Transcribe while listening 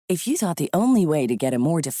If you thought the only way to get a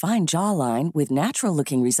more defined jawline with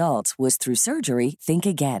natural-looking results was through surgery, think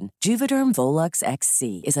again. Juvederm Volux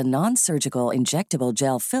XC is a non-surgical injectable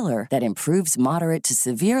gel filler that improves moderate to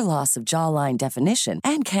severe loss of jawline definition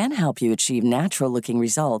and can help you achieve natural-looking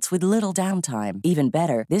results with little downtime. Even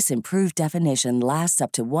better, this improved definition lasts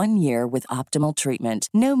up to 1 year with optimal treatment.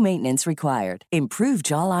 No maintenance required. Improve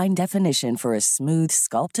jawline definition for a smooth,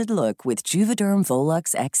 sculpted look with Juvederm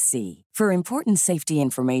Volux XC. For important safety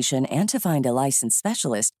information and to find a licensed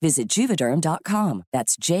specialist, visit Juvederm.com.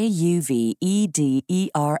 That's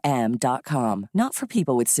Juvederm.com. Not for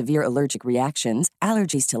people with severe allergic reactions,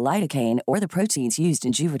 allergies to lidocaine, or the proteins used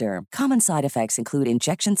in Juvederm. Common side effects include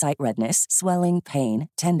injection site redness, swelling, pain,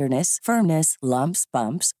 tenderness, firmness, lumps,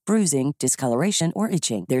 bumps, bruising, discoloration, or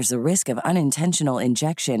itching. There's a risk of unintentional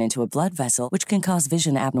injection into a blood vessel, which can cause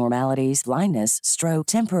vision abnormalities, blindness, stroke,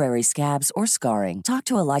 temporary scabs, or scarring. Talk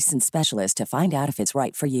to a licensed specialist to find out if it's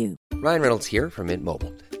right for you. Ryan Reynolds here from Mint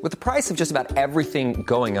Mobile. With the price of just about everything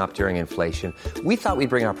going up during inflation, we thought we'd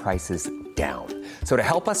bring our prices down. So to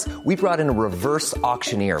help us, we brought in a reverse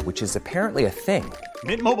auctioneer, which is apparently a thing.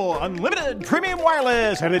 Mint Mobile Unlimited Premium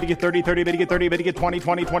Wireless. How to get 30, 30, bit to get 30, bit to get 20,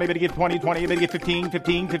 20, 20, bit to get 20, 20, bit to get 15,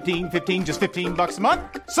 15, 15, 15, just $15 a month?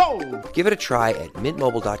 Sold! Give it a try at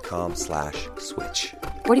mintmobile.com/switch.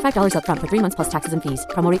 $45 up front for 3 months plus taxes and fees.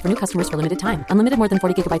 Promo rate for new customers for limited time. Unlimited more than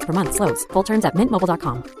 40 gigabytes per month. Slows full terms at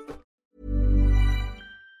mintmobile.com.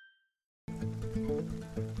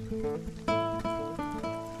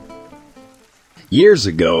 Years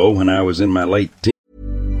ago, when I was in my late teens.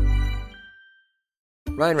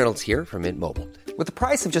 Ryan Reynolds here from Mint Mobile. With the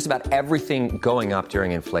price of just about everything going up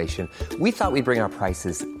during inflation, we thought we'd bring our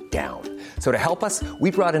prices down. So to help us,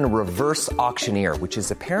 we brought in a reverse auctioneer, which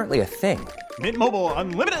is apparently a thing. Mint Mobile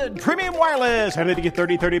Unlimited Premium Wireless. How to get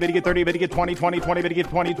 30, 30, bit to get 30, bit to get 20, 20, 20, bit to get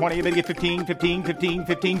 20, 20, bit to get 15, 15, 15,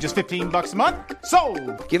 15, just $15 a month?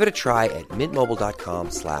 Sold! Give it a try at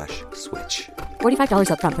mintmobile.com/switch.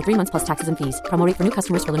 $45 up front for 3 months plus taxes and fees. Promo rate for new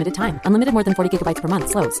customers for limited time. Unlimited more than 40 gigabytes per month.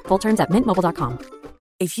 Slows full terms at mintmobile.com.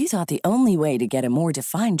 If you thought the only way to get a more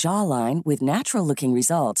defined jawline with natural-looking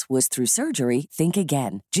results was through surgery, think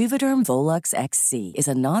again. Juvederm Volux XC is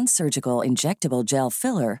a non-surgical injectable gel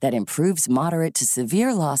filler that improves moderate to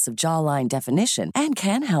severe loss of jawline definition and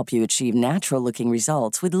can help you achieve natural-looking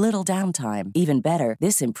results with little downtime. Even better,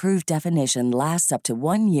 this improved definition lasts up to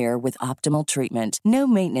 1 year with optimal treatment. No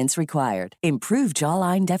maintenance required. Improve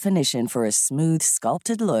jawline definition for a smooth,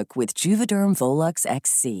 sculpted look with Juvederm Volux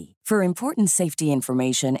XC. For important safety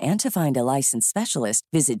information and to find a licensed specialist,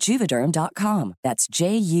 visit Juvederm.com. That's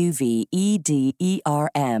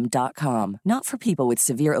Juvederm.com. Not for people with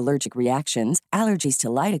severe allergic reactions, allergies to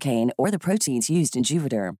lidocaine, or the proteins used in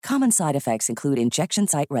Juvederm. Common side effects include injection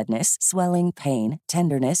site redness, swelling, pain,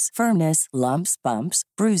 tenderness, firmness, lumps, bumps,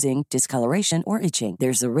 bruising, discoloration, or itching.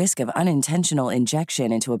 There's a risk of unintentional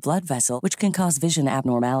injection into a blood vessel, which can cause vision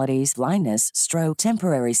abnormalities, blindness, stroke,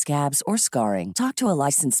 temporary scabs, or scarring. Talk to a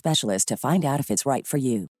licensed specialist to find out if it's right for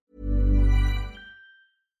you.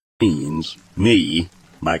 Me,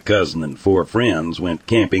 my cousin, and 4 friends went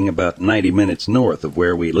camping about 90 minutes north of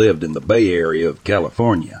where we lived in the Bay Area of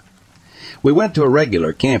California. We went to a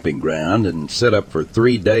regular camping ground and set up for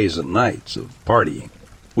 3 days and nights of partying.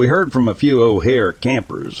 We heard from a few O'Hare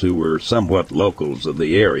campers who were somewhat locals of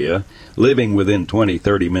the area, living within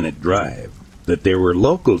 20-30-minute drive, that there were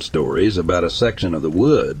local stories about a section of the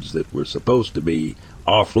woods that were supposed to be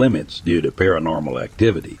off-limits due to paranormal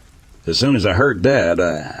activity. As soon as I heard that,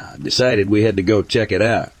 I decided we had to go check it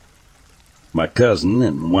out. My cousin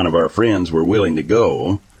and one of our friends were willing to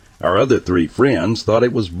go. Our other 3 friends thought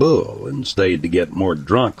it was bull and stayed to get more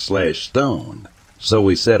drunk/stoned. So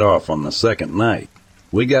we set off on the second night.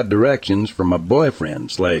 We got directions from a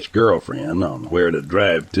boyfriend/girlfriend on where to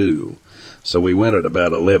drive to, so we went at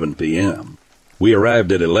about 11 p.m. We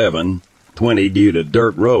arrived at 11:20 due to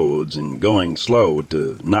dirt roads and going slow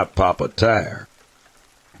to not pop a tire.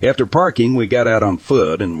 After parking, we got out on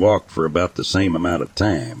foot and walked for about the same amount of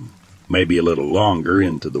time, maybe a little longer,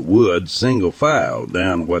 into the woods, single file,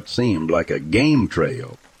 down what seemed like a game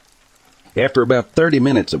trail. After about 30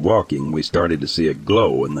 minutes of walking, we started to see a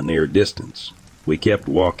glow in the near distance. We kept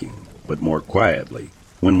walking, but more quietly.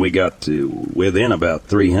 When we got to within about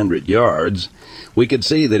 300 yards, we could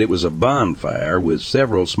see that it was a bonfire with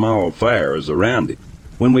several small fires around it.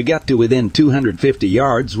 When we got to within 250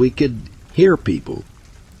 yards, we could hear people.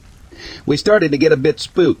 We started to get a bit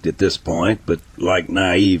spooked at this point, but like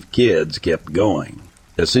naive kids, kept going.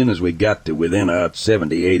 As soon as we got to within about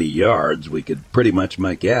 70-80 yards, we could pretty much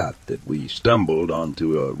make out that we stumbled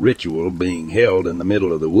onto a ritual being held in the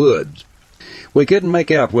middle of the woods. We couldn't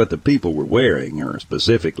make out what the people were wearing or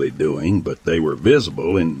specifically doing, but they were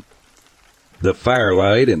visible in the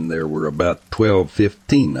firelight, and there were about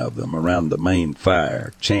 12-15 of them around the main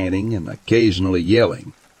fire, chanting and occasionally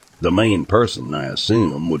yelling. The main person, I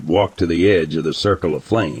assume, would walk to the edge of the circle of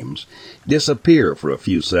flames, disappear for a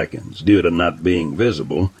few seconds due to not being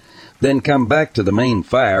visible, then come back to the main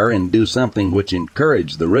fire and do something which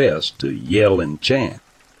encouraged the rest to yell and chant.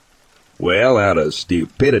 Well, out of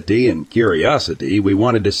stupidity and curiosity, we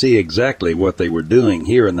wanted to see exactly what they were doing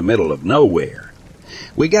here in the middle of nowhere.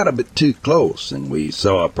 We got a bit too close, and we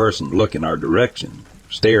saw a person look in our direction,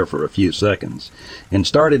 stare for a few seconds, and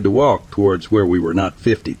started to walk towards where we were not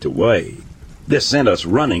 50 away. This sent us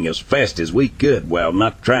running as fast as we could while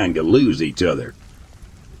not trying to lose each other.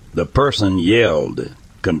 The person yelled,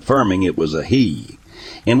 confirming it was a he,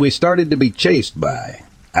 and we started to be chased by,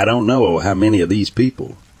 I don't know how many of these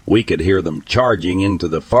people. We could hear them charging into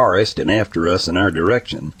the forest and after us in our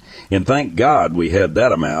direction, and thank God we had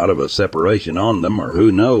that amount of a separation on them, or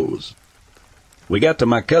who knows. We got to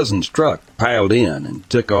my cousin's truck, piled in, and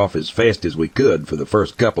took off as fast as we could for the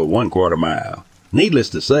first couple 1/4 mile. Needless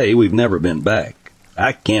to say, we've never been back.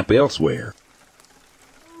 I camp elsewhere.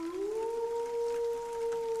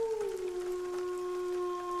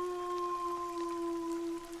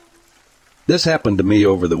 This happened to me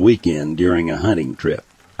over the weekend during a hunting trip.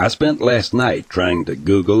 I spent last night trying to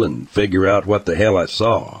Google and figure out what the hell I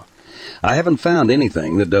saw. I haven't found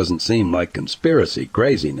anything that doesn't seem like conspiracy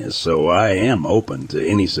craziness, so I am open to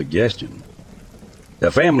any suggestion. A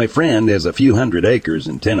family friend has a few hundred acres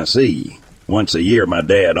in Tennessee. Once a year, my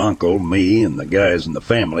dad, uncle, me, and the guys in the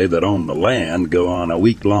family that own the land go on a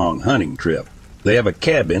week-long hunting trip. They have a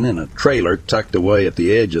cabin and a trailer tucked away at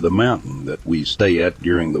the edge of the mountain that we stay at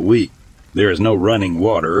during the week. There is no running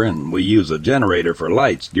water, and we use a generator for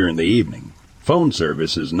lights during the evening. Phone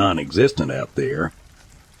service is non-existent out there.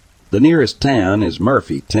 The nearest town is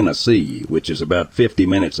Murphy, Tennessee, which is about 50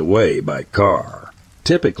 minutes away by car.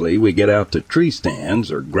 Typically, we get out to tree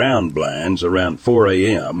stands or ground blinds around 4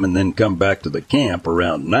 a.m. and then come back to the camp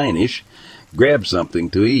around 9-ish, grab something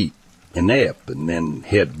to eat, a nap, and then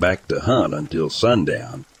head back to hunt until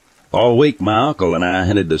sundown. All week, my uncle and I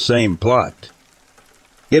hunted the same plot.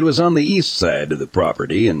 It was on the east side of the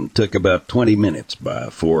property and took about 20 minutes by a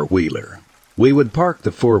four-wheeler. We would park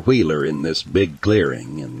the four-wheeler in this big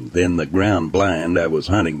clearing, and then the ground blind I was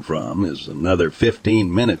hunting from is another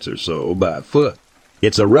 15 minutes or so by foot.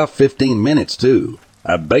 It's a rough 15 minutes, too.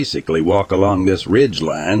 I basically walk along this ridge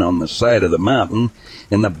line on the side of the mountain,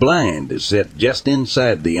 and the blind is set just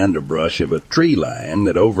inside the underbrush of a tree line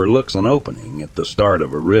that overlooks an opening at the start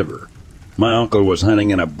of a river. My uncle was hunting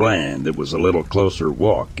in a blind that was a little closer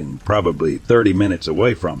walk and probably 30 minutes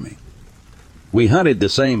away from me. We hunted the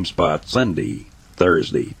same spot Sunday,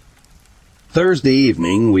 Thursday. Thursday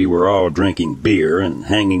evening, we were all drinking beer and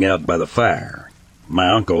hanging out by the fire. My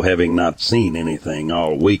uncle, having not seen anything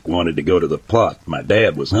all week, wanted to go to the plot my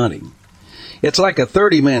dad was hunting. It's like a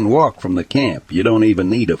 30-man walk from the camp. You don't even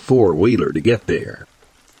need a four-wheeler to get there.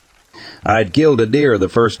 I'd killed a deer the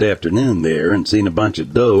first afternoon there and seen a bunch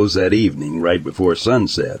of does that evening right before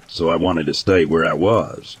sunset, so I wanted to stay where I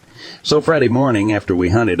was. So Friday morning after we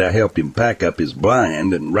hunted, I helped him pack up his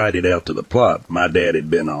blind and ride it out to the plot my dad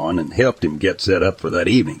had been on and helped him get set up for that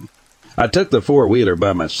evening. I took the four-wheeler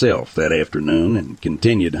by myself that afternoon and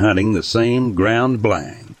continued hunting the same ground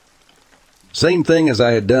blind. Same thing as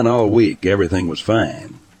I had done all week. Everything was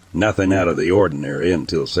fine. Nothing out of the ordinary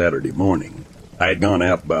until Saturday morning. I had gone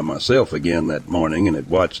out by myself again that morning and had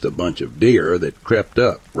watched a bunch of deer that crept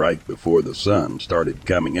up right before the sun started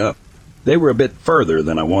coming up. They were a bit further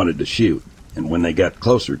than I wanted to shoot, and when they got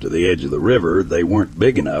closer to the edge of the river, they weren't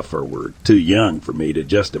big enough or were too young for me to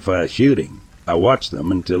justify shooting. I watched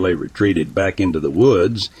them until they retreated back into the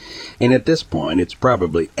woods, and at this point it's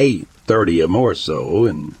probably 8:30 or more so,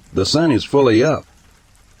 and the sun is fully up.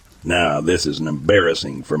 Now, this isn't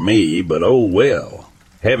embarrassing for me, but oh well.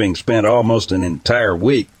 Having spent almost an entire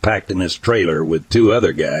week packed in this trailer with two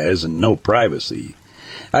other guys and no privacy,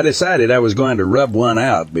 I decided I was going to rub one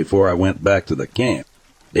out before I went back to the camp.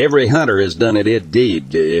 Every hunter has done it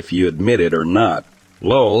indeed, if you admit it or not.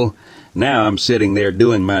 Lol, now I'm sitting there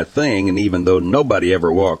doing my thing, and even though nobody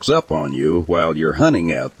ever walks up on you while you're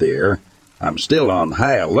hunting out there, I'm still on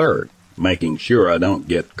high alert, making sure I don't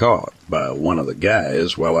get caught by one of the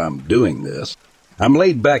guys while I'm doing this. I'm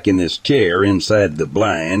laid back in this chair inside the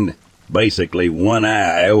blind, basically one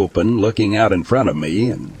eye open, looking out in front of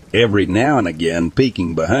me, and every now and again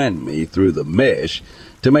peeking behind me through the mesh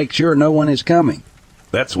to make sure no one is coming.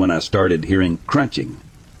 That's when I started hearing crunching.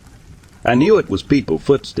 I knew it was people's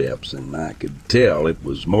footsteps, and I could tell it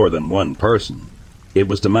was more than one person. It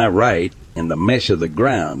was to my right, and the mesh of the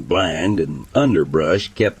ground blind and underbrush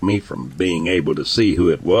kept me from being able to see who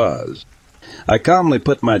it was. I calmly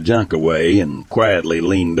put my junk away and quietly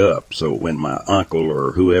leaned up so when my uncle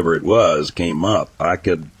or whoever it was came up, I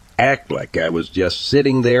could act like I was just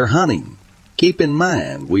sitting there hunting. Keep in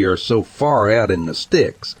mind, we are so far out in the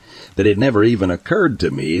sticks that it never even occurred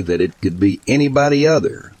to me that it could be anybody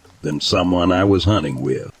other than someone I was hunting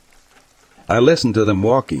with. I listened to them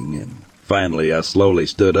walking, and finally I slowly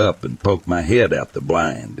stood up and poked my head out the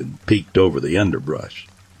blind and peeked over the underbrush.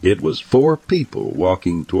 It was 4 people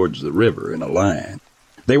walking towards the river in a line.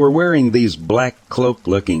 They were wearing these black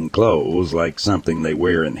cloak-looking clothes like something they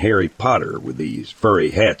wear in Harry Potter, with these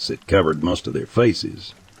furry hats that covered most of their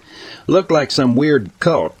faces. Looked like some weird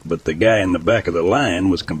cult, but the guy in the back of the line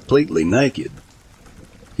was completely naked.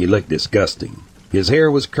 He looked disgusting. His hair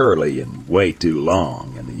was curly and way too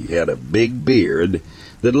long, and he had a big beard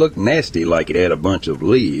that looked nasty like it had a bunch of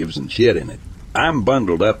leaves and shit in it. I'm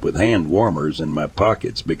bundled up with hand warmers in my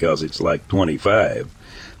pockets because it's like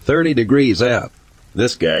 30 degrees out.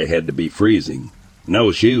 This guy had to be freezing.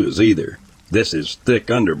 No shoes either. This is thick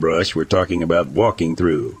underbrush we're talking about walking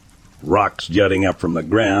through. Rocks jutting up from the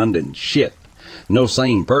ground and shit. No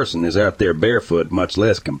sane person is out there barefoot, much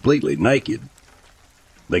less completely naked.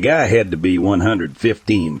 The guy had to be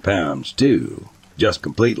 115 pounds, too. Just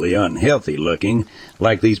completely unhealthy looking,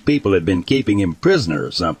 like these people had been keeping him prisoner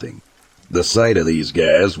or something. The sight of these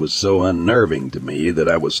guys was so unnerving to me that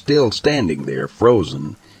I was still standing there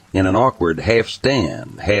frozen in an awkward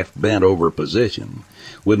half-stand, half-bent-over position,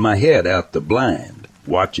 with my head out the blind,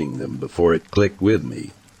 watching them before it clicked with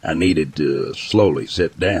me. I needed to slowly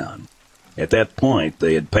sit down. At that point,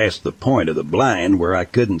 they had passed the point of the blind where I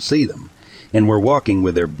couldn't see them, and were walking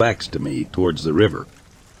with their backs to me towards the river.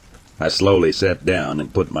 I slowly sat down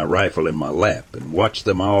and put my rifle in my lap and watched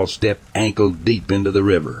them all step ankle-deep into the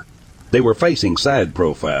river. They were facing side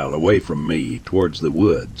profile away from me towards the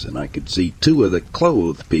woods, and I could see 2 of the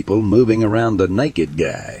clothed people moving around the naked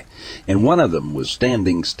guy, and one of them was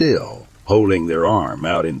standing still, holding their arm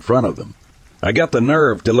out in front of them. I got the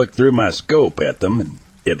nerve to look through my scope at them, and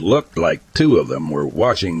it looked like 2 of them were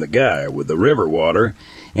washing the guy with the river water,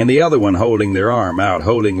 and the other one holding their arm out,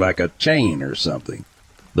 holding like a chain or something.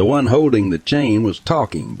 The one holding the chain was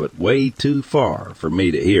talking, but way too far for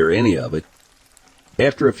me to hear any of it.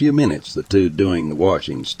 After a few minutes, the 2 doing the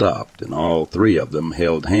washing stopped, and all 3 of them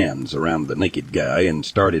held hands around the naked guy and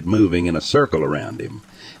started moving in a circle around him,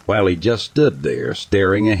 while he just stood there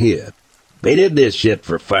staring ahead. They did this shit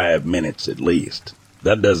for 5 minutes at least.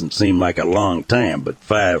 That doesn't seem like a long time, but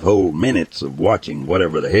 5 whole minutes of watching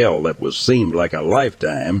whatever the hell that was seemed like a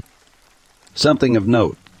lifetime. Something of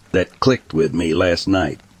note that clicked with me last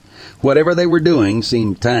night. Whatever they were doing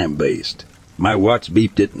seemed time-based. My watch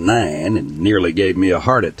beeped at 9 and nearly gave me a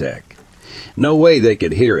heart attack. No way they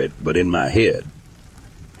could hear it, but in my head.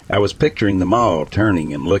 I was picturing them all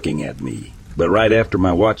turning and looking at me, but right after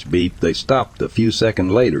my watch beeped, they stopped a few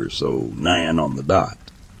seconds later, so 9 on the dot.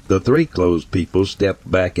 The 3 closed people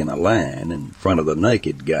stepped back in a line in front of the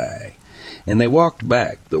naked guy, and they walked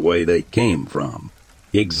back the way they came from,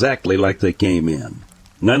 exactly like they came in.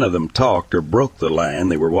 None of them talked or broke the line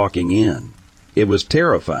they were walking in. It was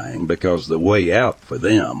terrifying because the way out for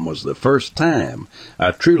them was the first time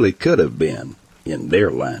I truly could have been in their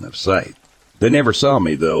line of sight. They never saw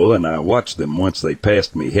me, though, and I watched them once they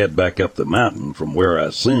passed me head back up the mountain from where I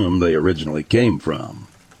assumed they originally came from.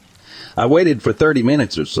 I waited for 30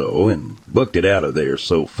 minutes or so and booked it out of there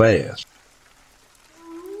so fast.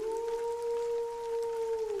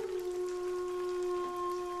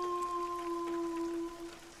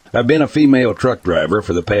 I've been a female truck driver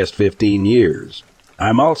for the past 15 years.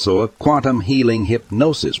 I'm also a quantum healing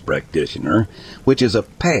hypnosis practitioner, which is a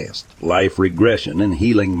past life regression and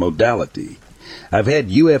healing modality. I've had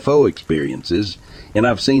UFO experiences, and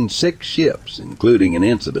I've seen 6 ships, including an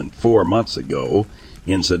incident 4 months ago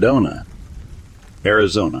in Sedona,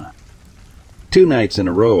 Arizona. 2 nights in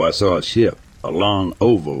a row I saw a ship, a long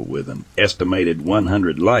oval with an estimated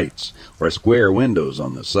 100 lights or square windows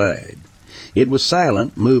on the side. It was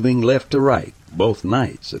silent, moving left to right, both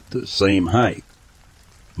nights at the same height.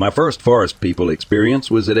 My first Forest People experience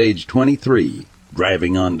was at age 23,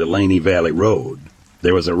 driving on Delaney Valley Road.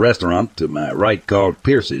 There was a restaurant to my right called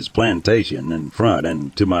Pierce's Plantation in front,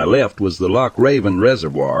 and to my left was the Loch Raven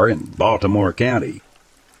Reservoir in Baltimore County,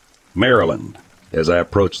 Maryland. As I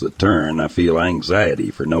approach the turn, I feel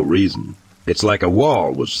anxiety for no reason. It's like a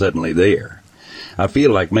wall was suddenly there. I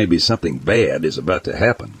feel like maybe something bad is about to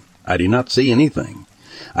happen. I do not see anything.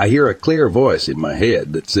 I hear a clear voice in my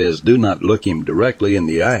head that says, do not look him directly in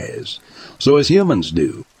the eyes, so as humans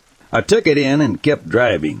do. I took it in and kept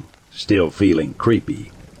driving, still feeling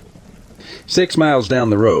creepy. 6 miles down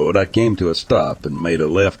the road, I came to a stop and made a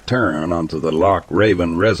left turn onto the Loch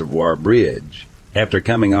Raven Reservoir Bridge. After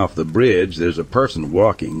coming off the bridge, there's a person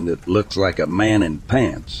walking that looks like a man in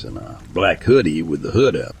pants and a black hoodie with the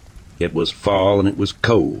hood up. It was fall and it was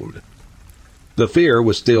cold. The fear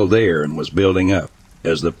was still there and was building up.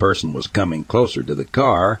 As the person was coming closer to the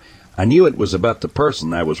car, I knew it was about the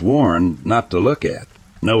person I was warned not to look at.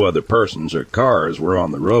 No other persons or cars were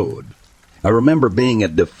on the road. I remember being a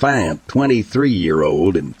defiant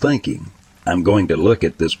 23-year-old and thinking, I'm going to look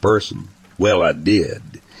at this person. Well, I did.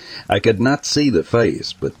 I could not see the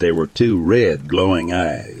face, but there were 2 red, glowing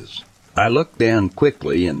eyes. I looked down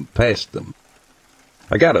quickly and past them.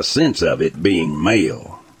 I got a sense of it being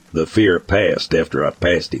male. The fear passed after I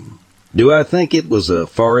passed him. Do I think it was a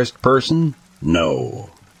forest person? No.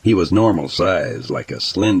 He was normal size, like a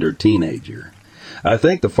slender teenager. I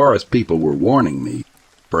think the forest people were warning me.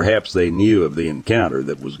 Perhaps they knew of the encounter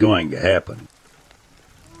that was going to happen.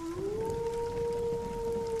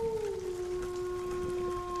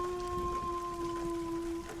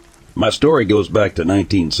 My story goes back to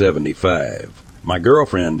 1975. My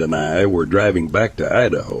girlfriend and I were driving back to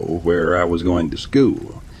Idaho, where I was going to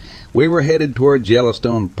school. We were headed towards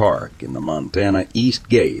Yellowstone Park in the Montana East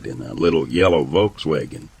Gate in a little yellow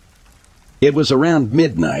Volkswagen. It was around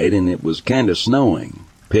midnight and it was kind of snowing.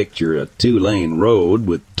 Picture a 2-lane road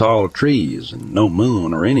with tall trees and no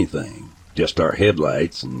moon or anything, just our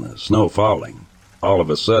headlights and the snow falling. All of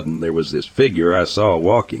a sudden there was this figure I saw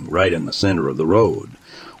walking right in the center of the road,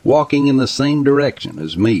 walking in the same direction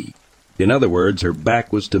as me. In other words, her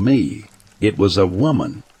back was to me. It was a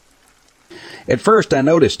woman. At first I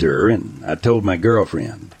noticed her, and I told my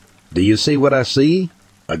girlfriend, do you see what I see?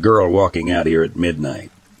 A girl walking out here at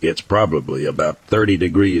midnight. It's probably about 30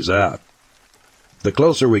 degrees out. The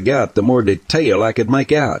closer we got, the more detail I could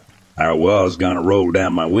make out. I was going to roll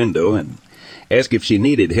down my window and ask if she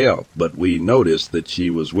needed help, but we noticed that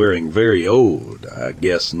she was wearing very old, I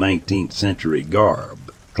guess 19th century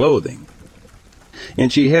garb, clothing.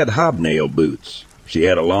 And she had hobnail boots. She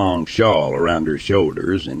had a long shawl around her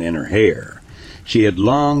shoulders and in her hair. She had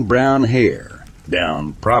long brown hair,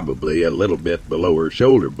 down probably a little bit below her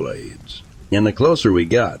shoulder blades. And the closer we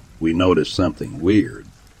got, we noticed something weird.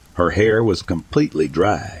 Her hair was completely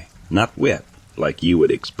dry, not wet, like you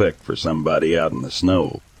would expect for somebody out in the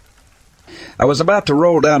snow. I was about to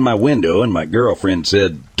roll down my window, and my girlfriend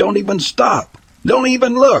said, "Don't even stop. Don't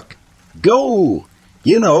even look. Go."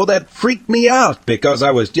 You know, that freaked me out because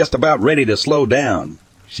I was just about ready to slow down.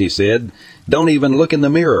 She said, "Don't even look in the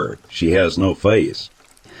mirror. She has no face."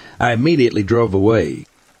 I immediately drove away.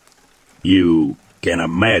 You can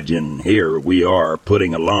imagine, here we are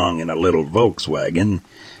putting along in a little Volkswagen,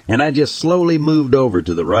 and I just slowly moved over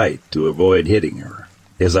to the right to avoid hitting her.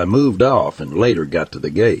 As I moved off and later got to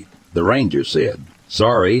the gate, the ranger said,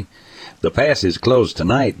 "Sorry, the pass is closed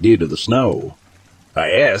tonight due to the snow."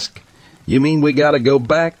 I asked, "You mean we gotta go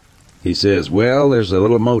back?" He says, "Well, there's a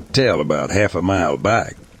little motel about half a mile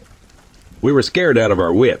back." We were scared out of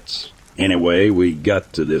our wits. Anyway, we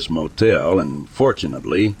got to this motel, and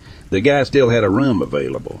fortunately, the guy still had a room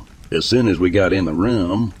available. As soon as we got in the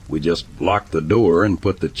room, we just locked the door and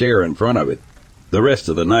put the chair in front of it. The rest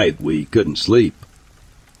of the night, we couldn't sleep.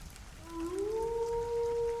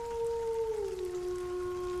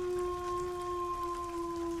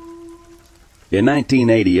 In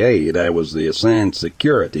 1988, I was the assigned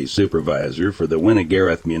security supervisor for the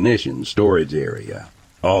Winnegareth munitions storage area,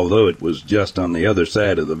 although it was just on the other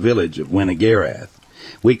side of the village of Winnegareth.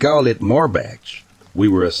 We called it Moorbach. We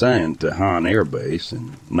were assigned to Hahn Air Base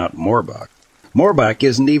and not Moorbach. Moorbach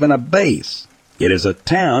isn't even a base. It is a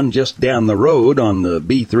town just down the road on the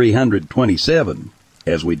B327.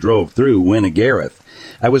 As we drove through Winnegareth,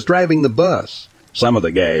 I was driving the bus. Some of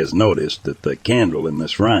the guys noticed that the candle in the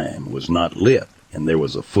shrine was not lit, and there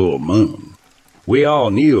was a full moon. We all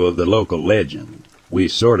knew of the local legend. We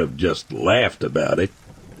sort of just laughed about it.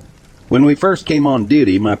 When we first came on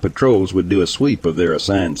duty, my patrols would do a sweep of their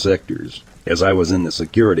assigned sectors. As I was in the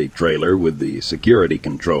security trailer with the security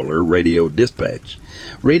controller radio dispatch,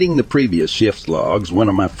 reading the previous shift's logs, one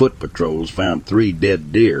of my foot patrols found 3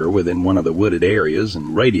 dead deer within one of the wooded areas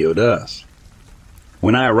and radioed us.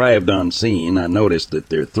 When I arrived on scene, I noticed that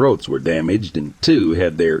their throats were damaged and 2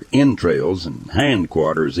 had their entrails and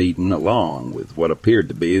hindquarters eaten along with what appeared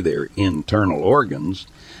to be their internal organs,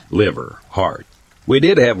 liver, heart. We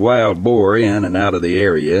did have wild boar in and out of the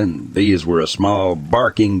area, and these were a small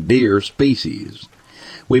barking deer species.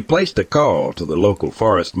 We placed a call to the local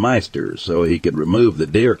forest meister so he could remove the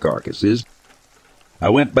deer carcasses. I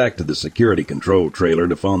went back to the security control trailer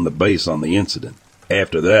to phone the base on the incident.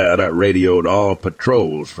 After that, I radioed all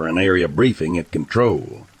patrols for an area briefing at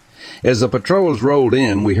control. As the patrols rolled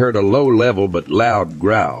in, we heard a low-level but loud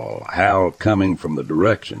howl coming from the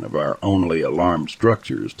direction of our only alarmed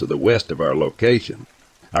structures to the west of our location.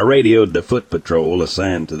 I radioed the foot patrol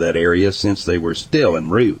assigned to that area since they were still en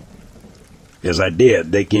route. As I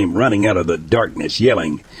did, they came running out of the darkness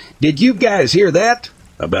yelling, "Did you guys hear that?"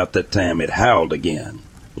 About that time it howled again.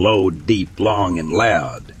 Low, deep, long, and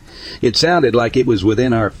loud. It sounded like it was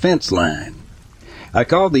within our fence line. I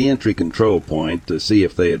called the entry control point to see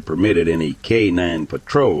if they had permitted any K-9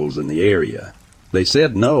 patrols in the area. They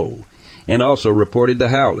said no, and also reported the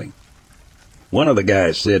howling. One of the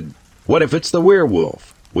guys said, "What if it's the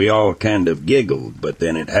werewolf?" We all kind of giggled, but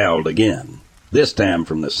then it howled again. This time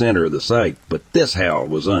from the center of the site, but this howl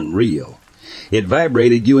was unreal. It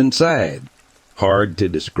vibrated you inside. Hard to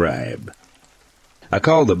describe. I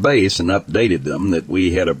called the base and updated them that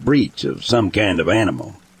we had a breach of some kind of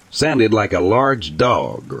animal. Sounded like a large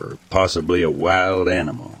dog or possibly a wild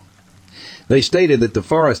animal. They stated that the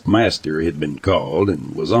forest master had been called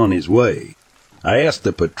and was on his way. I asked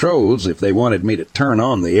the patrols if they wanted me to turn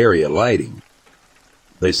on the area lighting.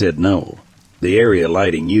 They said no. The area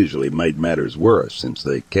lighting usually made matters worse since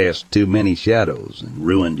they cast too many shadows and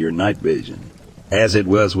ruined your night vision. As it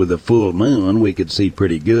was with the full moon, we could see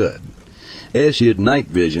pretty good. I issued night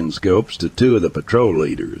vision scopes to two of the patrol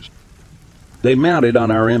leaders. They mounted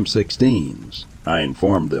on our M16s. I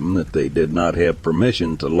informed them that they did not have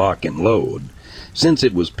permission to lock and load, since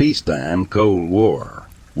it was peacetime, Cold War.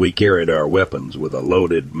 We carried our weapons with a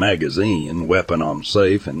loaded magazine, weapon on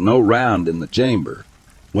safe, and no round in the chamber.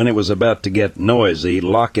 When it was about to get noisy,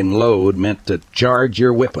 lock and load meant to charge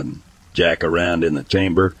your weapon, jack around in the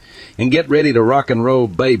chamber, and get ready to rock and roll,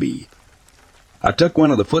 baby. I took one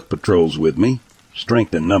of the foot patrols with me,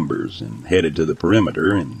 strength in numbers, and headed to the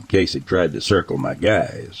perimeter in case he tried to circle my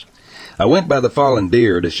guys. I went by the fallen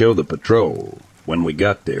deer to show the patrol. When we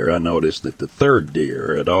got there, I noticed that the third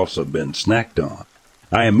deer had also been snacked on.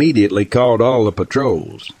 I immediately called all the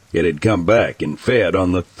patrols. It had come back and fed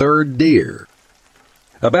on the third deer.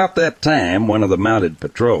 About that time, one of the mounted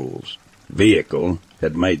patrols' vehicle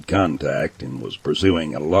had made contact and was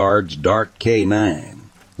pursuing a large, dark K-9.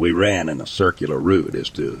 We ran in a circular route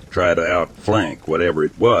as to try to outflank whatever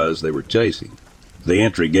it was they were chasing. The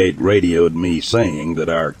entry gate radioed me saying that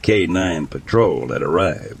our K-9 patrol had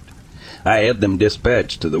arrived. I had them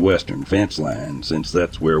dispatched to the western fence line since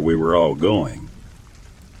that's where we were all going.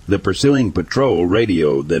 The pursuing patrol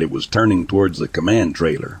radioed that it was turning towards the command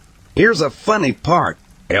trailer. "Here's a funny part."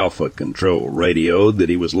 Alpha Control radioed that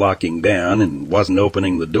he was locking down and wasn't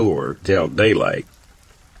opening the door till daylight.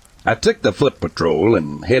 I took the foot patrol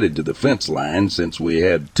and headed to the fence line since we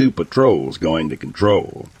had two patrols going to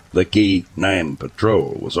control. The K-9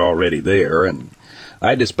 patrol was already there, and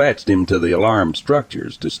I dispatched him to the alarm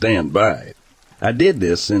structures to stand by. I did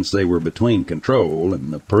this since they were between control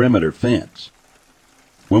and the perimeter fence.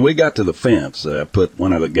 When we got to the fence, I put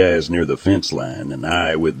one of the guys near the fence line, and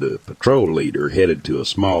I, with the patrol leader, headed to a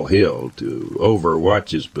small hill to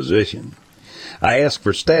overwatch his position. I asked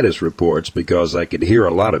for status reports because I could hear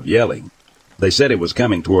a lot of yelling. They said it was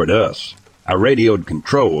coming toward us. I radioed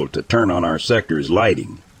control to turn on our sector's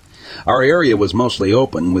lighting. Our area was mostly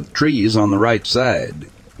open with trees on the right side.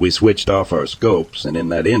 We switched off our scopes, and in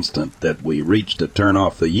that instant that we reached to turn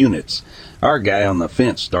off the units, our guy on the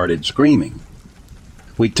fence started screaming.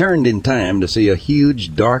 We turned in time to see a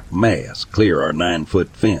huge dark mass clear our 9-foot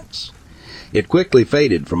fence. It quickly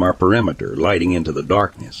faded from our perimeter, lighting into the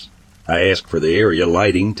darkness. I asked for the area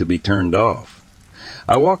lighting to be turned off.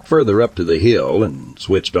 I walked further up to the hill and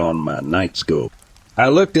switched on my night scope. I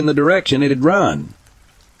looked in the direction it had run.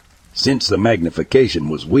 Since the magnification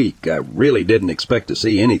was weak, I really didn't expect to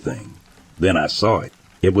see anything. Then I saw it.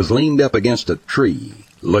 It was leaned up against a tree,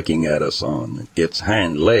 looking at us on its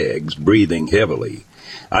hind legs, breathing heavily.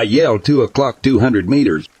 I yelled, 2 o'clock, 200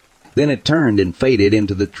 meters. Then it turned and faded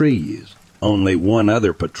into the trees. Only one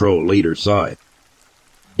other patrol leader saw it.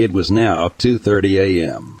 It was now 2:30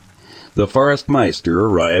 a.m. The forest meister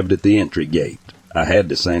arrived at the entry gate. I had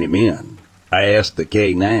to sign him in. I asked the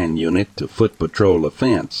K-9 unit to foot patrol the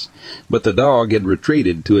fence, but the dog had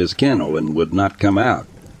retreated to his kennel and would not come out.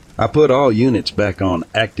 I put all units back on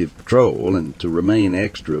active patrol and to remain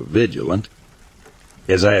extra vigilant.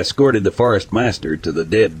 As I escorted the forest master to the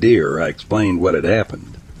dead deer, I explained what had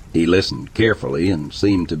happened. He listened carefully and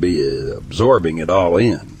seemed to be absorbing it all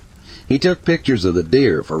in. He took pictures of the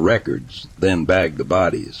deer for records, then bagged the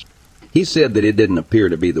bodies. He said that it didn't appear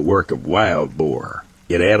to be the work of wild boar.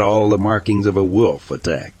 It had all the markings of a wolf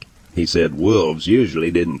attack. He said wolves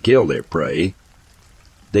usually didn't kill their prey.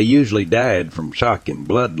 They usually died from shock and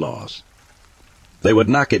blood loss. They would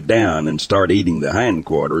knock it down and start eating the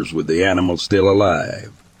hindquarters with the animal still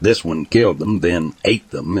alive. This one killed them, then ate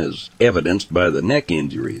them, as evidenced by the neck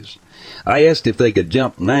injuries. I asked if they could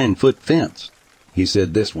jump 9-foot fence. He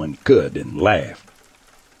said this one could and laughed.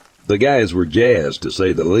 The guys were jazzed, to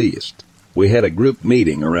say the least. We had a group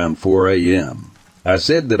meeting around 4 a.m. I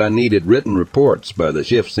said that I needed written reports by the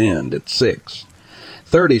shift's end at 6.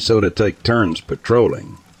 30 so to take turns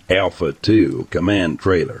patrolling. Alpha 2, command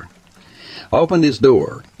trailer. Opened his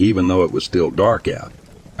door, even though it was still dark out.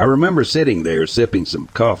 I remember sitting there sipping some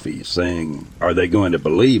coffee, saying, "Are they going to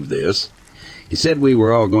believe this?" He said we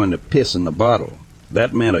were all going to piss in the bottle.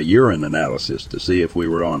 That meant a urine analysis to see if we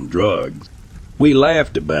were on drugs. We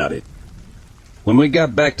laughed about it. When we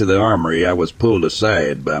got back to the armory, I was pulled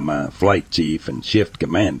aside by my flight chief and shift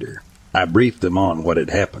commander. I briefed them on what had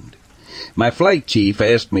happened. My flight chief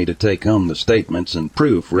asked me to take home the statements and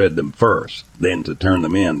proofread them first, then to turn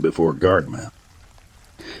them in before guard mount.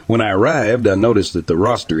 When I arrived, I noticed that the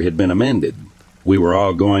roster had been amended. We were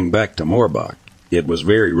all going back to Moorbach. It was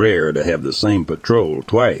very rare to have the same patrol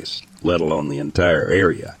twice, let alone the entire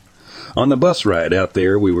area. On the bus ride out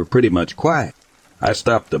there, we were pretty much quiet. I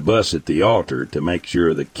stopped the bus at the altar to make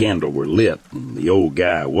sure the candle were lit and the old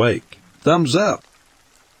guy awake. Thumbs up.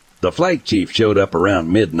 The flight chief showed up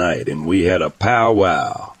around midnight, and we had a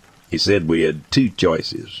powwow. He said we had 2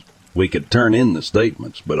 choices. We could turn in the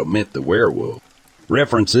statements, but omit the werewolf.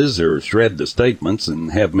 References or shred the statements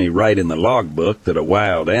and have me write in the logbook that a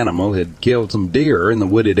wild animal had killed some deer in the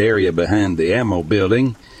wooded area behind the ammo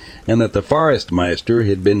building, and that the forest master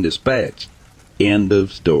had been dispatched. End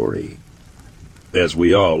of story. As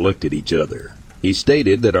we all looked at each other, he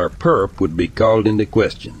stated that our PERP would be called into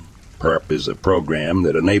question. PERP is a program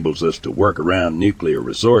that enables us to work around nuclear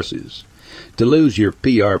resources. To lose your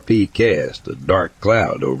PRP cast a dark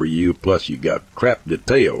cloud over you, plus you got crap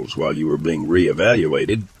details while you were being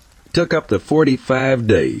reevaluated, took up to 45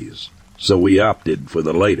 days, so we opted for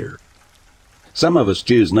the later. Some of us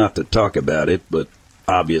choose not to talk about it, but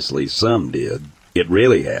obviously some did. It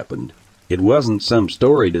really happened. It wasn't some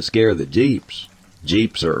story to scare the Jeeps.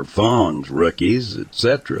 Jeeps are fawns, rookies,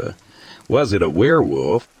 etc. Was it a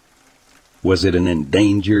werewolf? Was it an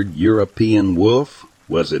endangered European wolf?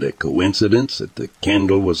 Was it a coincidence that the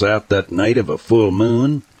candle was out that night of a full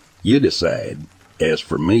moon? You decide. As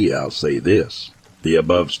for me, I'll say this. The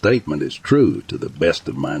above statement is true to the best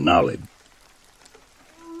of my knowledge.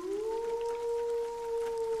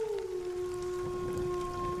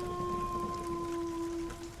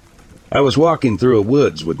 I was walking through a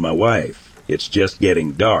woods with my wife. It's just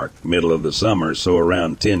getting dark, middle of the summer, so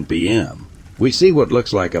around 10 p.m. We see what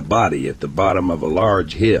looks like a body at the bottom of a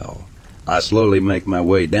large hill. I slowly make my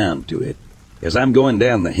way down to it. As I'm going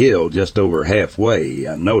down the hill just over halfway,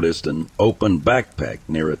 I noticed an open backpack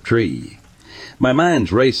near a tree. My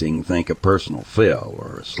mind's racing, think a person fell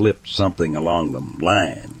or slipped something along the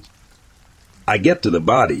lines. I get to the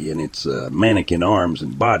body, and it's mannequin arms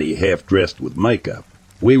and body half dressed with makeup.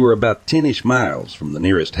 We were about 10-ish miles from the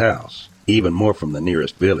nearest house, even more from the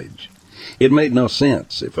nearest village. It made no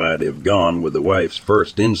sense. If I'd have gone with the wife's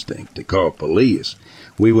first instinct to call police,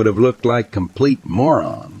 we would have looked like complete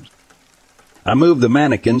morons. I moved the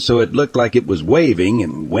mannequin so it looked like it was waving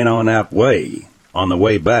and went on out way. On the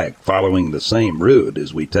way back, following the same route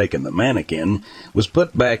as we'd taken the mannequin, was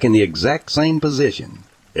put back in the exact same position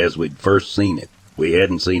as we'd first seen it. We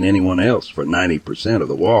hadn't seen anyone else for 90% of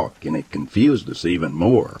the walk, and it confused us even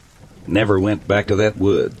more. Never went back to that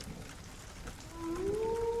wood.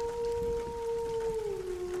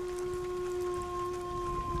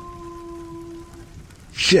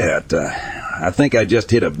 Shit, I think I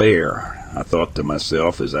just hit a bear, I thought to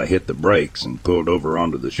myself as I hit the brakes and pulled over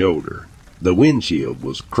onto the shoulder. The windshield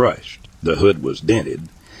was crushed, the hood was dented,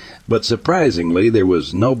 but surprisingly there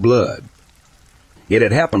was no blood. It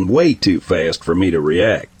had happened way too fast for me to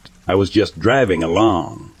react. I was just driving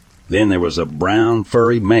along. Then there was a brown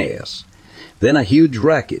furry mass. Then a huge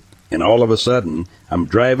racket, and all of a sudden I'm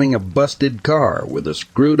driving a busted car with a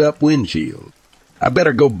screwed up windshield. I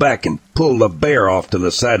better go back and pull the bear off to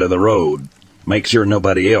the side of the road. Make sure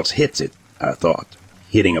nobody else hits it, I thought.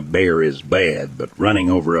 Hitting a bear is bad, but running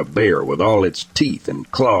over a bear with all its teeth and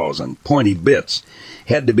claws and pointy bits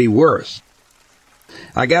had to be worse.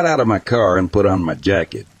 I got out of my car and put on my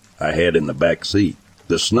jacket I had in the back seat.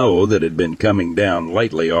 The snow that had been coming down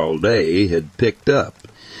lately all day had picked up,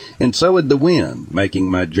 and so had the wind,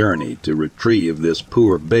 making my journey to retrieve this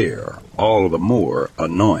poor bear all the more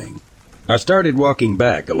annoying. I started walking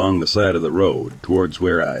back along the side of the road towards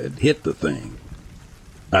where I had hit the thing.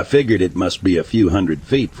 I figured it must be a few hundred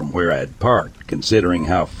feet from where I had parked, considering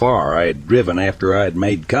how far I had driven after I had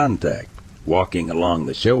made contact. Walking along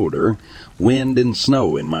the shoulder, wind and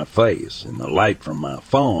snow in my face, and the light from my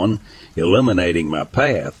phone illuminating my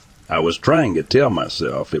path, I was trying to tell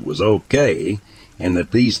myself it was okay and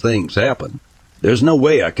that these things happen. There's no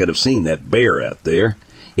way I could have seen that bear out there.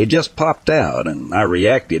 It just popped out, and I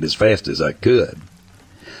reacted as fast as I could.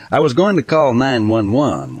 I was going to call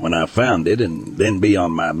 911 when I found it and then be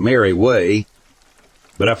on my merry way,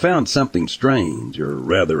 but I found something strange, or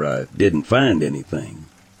rather I didn't find anything.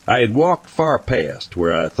 I had walked far past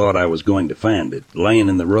where I thought I was going to find it, laying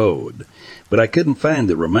in the road, but I couldn't find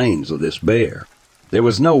the remains of this bear. There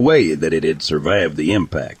was no way that it had survived the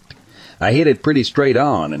impact. I hit it pretty straight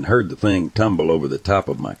on and heard the thing tumble over the top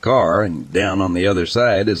of my car and down on the other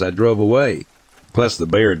side as I drove away. Plus, the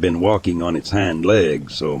bear had been walking on its hind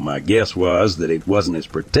legs, so my guess was that it wasn't as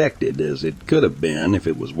protected as it could have been if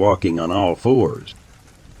it was walking on all fours.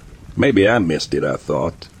 Maybe I missed it, I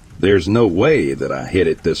thought. There's no way that I hit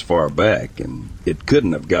it this far back, and it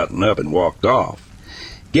couldn't have gotten up and walked off.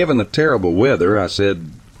 Given the terrible weather, I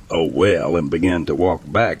said, "Oh well," and began to walk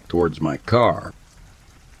back towards my car.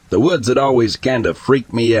 The woods had always kind of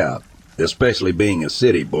freaked me out, especially being a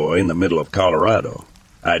city boy in the middle of Colorado.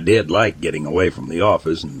 I did like getting away from the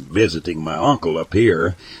office and visiting my uncle up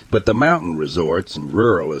here, but the mountain resorts and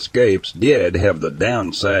rural escapes did have the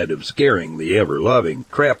downside of scaring the ever-loving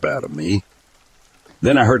crap out of me.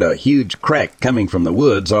 Then I heard a huge crack coming from the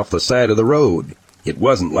woods off the side of the road. It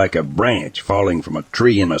wasn't like a branch falling from a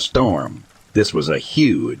tree in a storm. This was a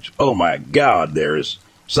huge, oh my God, there's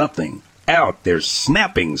something out, there's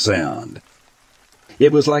snapping sound.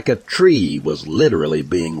 It was like a tree was literally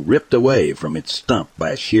being ripped away from its stump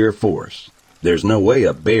by sheer force. There's no way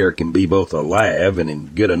a bear can be both alive and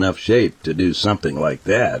in good enough shape to do something like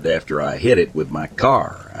that after I hit it with my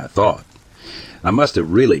car, I thought. I must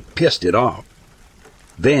have really pissed it off.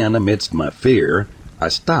 Then, amidst my fear, I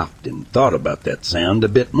stopped and thought about that sound a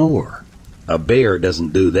bit more. A bear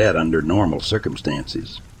doesn't do that under normal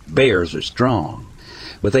circumstances. Bears are strong,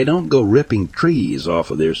 but they don't go ripping trees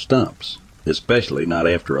off of their stumps, especially not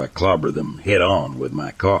after I clobber them head-on with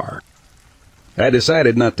my car. I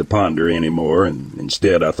decided not to ponder any more, and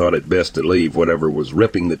instead I thought it best to leave whatever was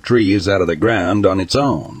ripping the trees out of the ground on its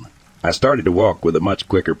own. I started to walk with a much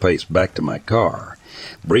quicker pace back to my car,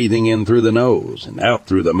 breathing in through the nose and out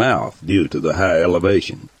through the mouth due to the high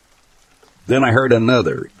elevation. Then I heard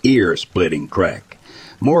another ear-splitting crack,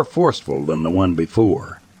 more forceful than the one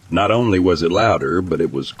before. Not only was it louder, but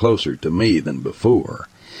it was closer to me than before.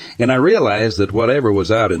 And I realized that whatever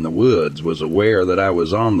was out in the woods was aware that I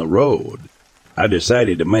was on the road. I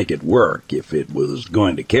decided to make it work if it was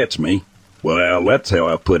going to catch me. Well, that's how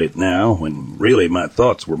I put it now, when really my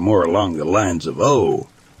thoughts were more along the lines of, oh,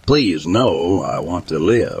 please no, I want to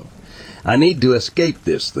live. I need to escape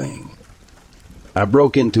this thing. I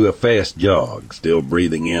broke into a fast jog, still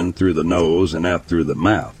breathing in through the nose and out through the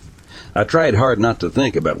mouth. I tried hard not to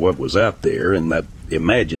think about what was out there and that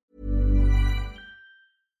imagined.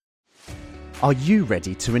 Are you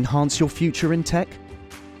ready to enhance your future in tech?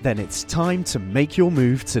 Then it's time to make your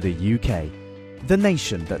move to the UK, the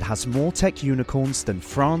nation that has more tech unicorns than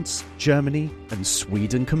France, Germany, and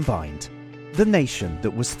Sweden combined. The nation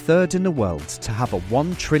that was third in the world to have a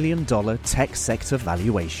 $1 trillion tech sector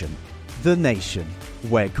valuation. The nation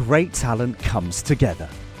where great talent comes together.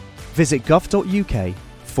 Visit gov.uk/great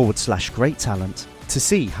talent to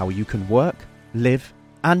see how you can work, live,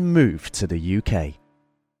 and move to the UK.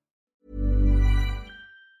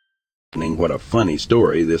 What a funny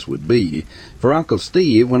story this would be for Uncle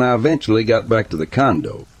Steve when I eventually got back to the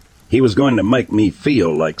condo. He was going to make me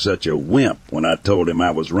feel like such a wimp when I told him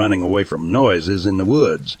I was running away from noises in the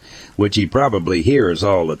woods, which he probably hears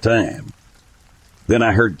all the time. Then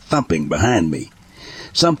I heard thumping behind me.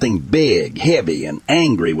 Something big, heavy, and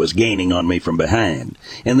angry was gaining on me from behind,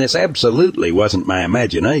 and this absolutely wasn't my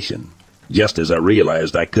imagination. Just as I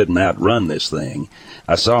realized I couldn't outrun this thing,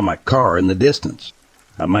 I saw my car in the distance.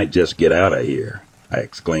 I might just get out of here, I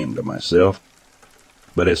exclaimed to myself.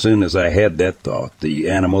 But as soon as I had that thought, the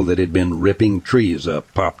animal that had been ripping trees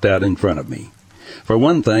up popped out in front of me. For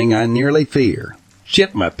one thing, I nearly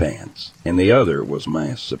shit my pants, and the other was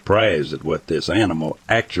my surprise at what this animal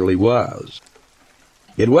actually was.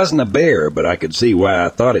 It wasn't a bear, but I could see why I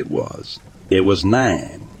thought it was. It was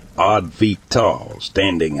 9 odd feet tall,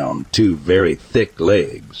 standing on 2 very thick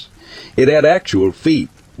legs. It had actual feet,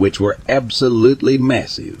 which were absolutely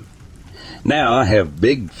massive. Now I have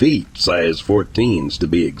big feet, size 14s to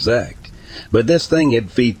be exact, but this thing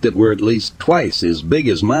had feet that were at least twice as big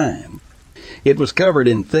as mine. It was covered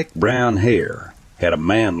in thick brown hair, had a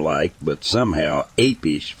man-like but somehow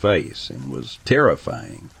apish face, and was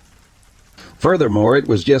terrifying. Furthermore, it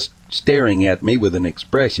was just staring at me with an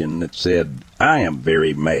expression that said, "I am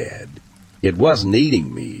very mad." It wasn't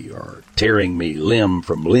eating me, or tearing me limb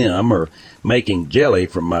from limb, or making jelly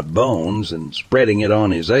from my bones and spreading it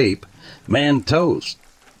on his ape. Man toast,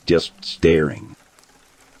 just staring.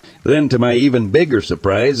 Then, to my even bigger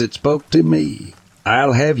surprise, it spoke to me.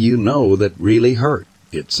 "I'll have you know that really hurt,"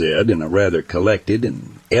 it said in a rather collected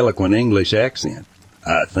and eloquent English accent.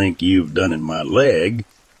 "I think you've done in my leg.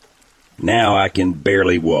 Now I can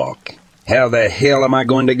barely walk. How the hell am I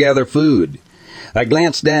going to gather food?" I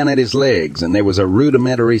glanced down at his legs, and there was a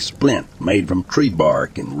rudimentary splint made from tree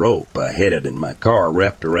bark and rope I had in my car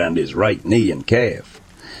wrapped around his right knee and calf.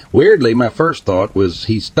 Weirdly, my first thought was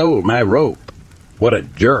he stole my rope. What a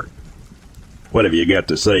jerk. "What have you got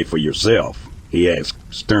to say for yourself?" he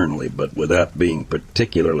asked sternly, but without being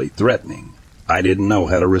particularly threatening. I didn't know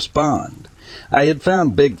how to respond. I had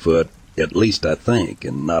found Bigfoot, at least I think,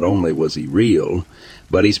 and not only was he real,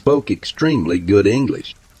 but he spoke extremely good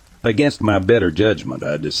English. Against my better judgment,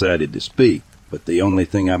 I decided to speak, but the only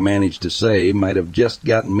thing I managed to say might have just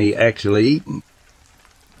gotten me actually eaten.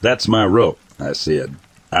 "That's my rope," I said.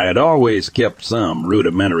 I had always kept some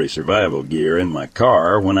rudimentary survival gear in my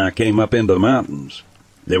car when I came up into the mountains.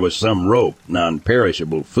 There was some rope,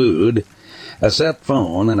 non-perishable food, a set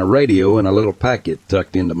phone, and a radio in a little packet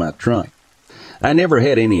tucked into my trunk. I never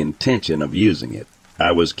had any intention of using it.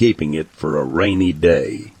 I was keeping it for a rainy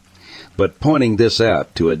day. But pointing this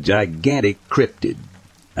out to a gigantic cryptid,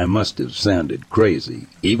 I must have sounded crazy,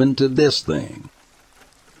 even to this thing.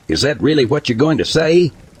 "Is that really what you're going to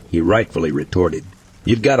say?" he rightfully retorted.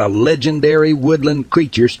 "You've got a legendary woodland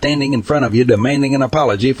creature standing in front of you demanding an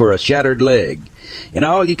apology for a shattered leg, and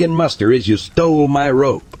all you can muster is you stole my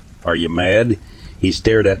rope. Are you mad?" He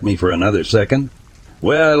stared at me for another second.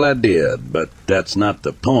 "Well, I did, but that's not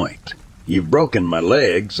the point. You've broken my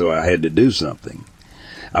leg, so I had to do something.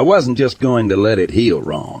 I wasn't just going to let it heal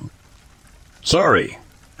wrong." "Sorry,"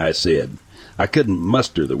 I said. I couldn't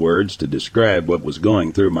muster the words to describe what was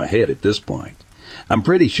going through my head at this point. I'm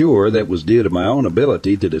pretty sure that was due to my own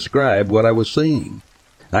ability to describe what I was seeing.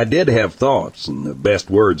 I did have thoughts, and the best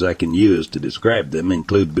words I can use to describe them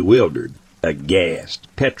include bewildered, aghast,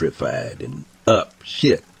 petrified, and up,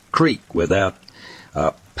 shit, creek without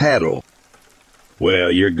a paddle. "Well,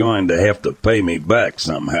 you're going to have to pay me back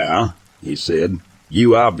somehow," he said.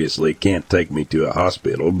 "You obviously can't take me to a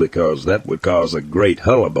hospital because that would cause a great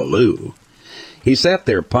hullabaloo." He sat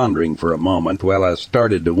there pondering for a moment while I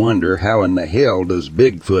started to wonder how in the hell does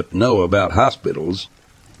Bigfoot know about hospitals?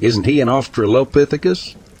 Isn't he an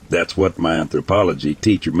Australopithecus? That's what my anthropology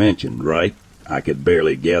teacher mentioned, right? I could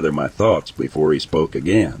barely gather my thoughts before he spoke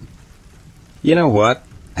again. "You know what?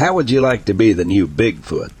 How would you like to be the new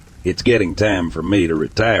Bigfoot? It's getting time for me to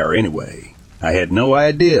retire anyway. I had no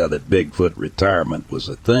idea that Bigfoot retirement was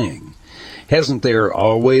a thing. Hasn't there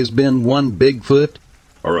always been one Bigfoot?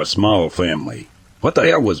 Or a small family? What the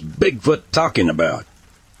hell was Bigfoot talking about?"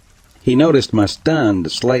 He noticed my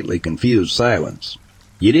stunned, slightly confused silence.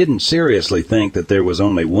 "You didn't seriously think that there was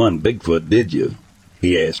only one Bigfoot, did you?"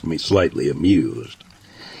 he asked me, slightly amused.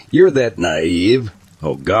 "You're that naive?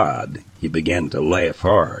 Oh, God." He began to laugh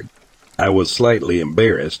hard. I was slightly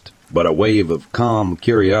embarrassed, but a wave of calm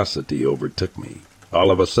curiosity overtook me.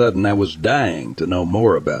 All of a sudden, I was dying to know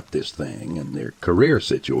more about this thing and their career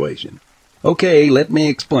situation. "Okay, let me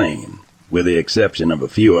explain. With the exception of a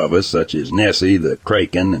few of us, such as Nessie, the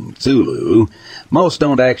Kraken, and Zulu, most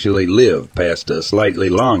don't actually live past a slightly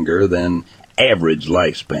longer than average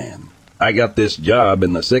lifespan. I got this job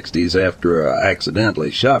in the 60s after I accidentally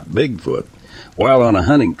shot Bigfoot while on a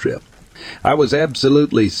hunting trip. I was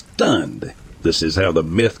absolutely stunned. This is how the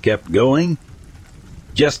myth kept going?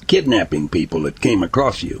 Just kidnapping people that came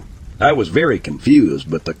across you. I was very confused,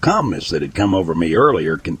 but the calmness that had come over me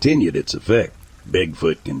earlier continued its effect.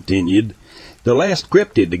 Bigfoot continued. The last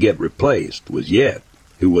cryptid to get replaced was Yet,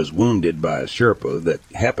 who was wounded by a Sherpa that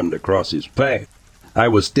happened across his path. I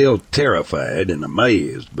was still terrified and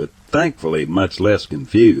amazed, but thankfully much less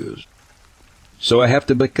confused. "So I have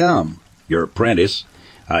to become your apprentice?"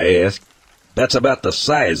 I asked. "That's about the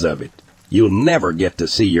size of it. You'll never get to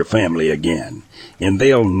see your family again, and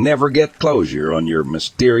they'll never get closure on your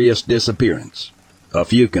mysterious disappearance. A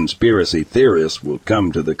few conspiracy theorists will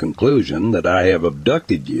come to the conclusion that I have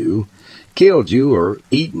abducted you, killed you, or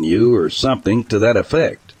eaten you, or something to that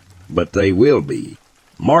effect. But they will be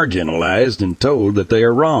marginalized and told that they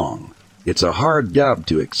are wrong. It's a hard job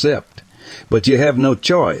to accept, but you have no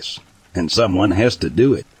choice. and someone has to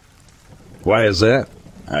do it. Why is that?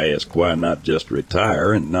 I ask, why not just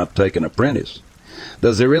retire and not take an apprentice?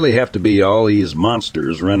 Does there really have to be all these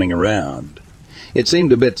monsters running around? It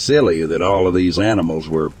seemed a bit silly that all of these animals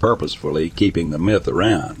were purposefully keeping the myth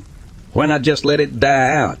around. Why not just let it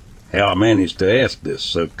die out? How I managed to ask this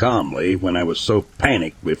so calmly when I was so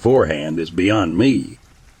panicked beforehand is beyond me.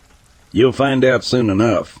 You'll find out soon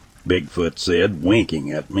enough, Bigfoot said,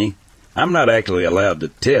 winking at me. I'm not actually allowed to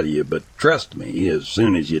tell you, but trust me, as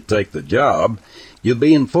soon as you take the job, you'll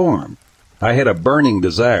be informed. I had a burning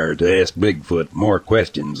desire to ask Bigfoot more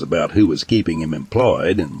questions about who was keeping him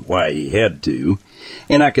employed and why he had to,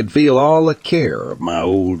 and I could feel all the care of my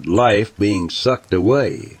old life being sucked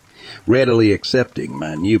away, readily accepting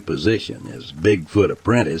my new position as Bigfoot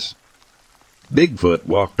apprentice. Bigfoot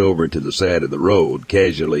walked over to the side of the road,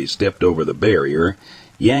 casually stepped over the barrier,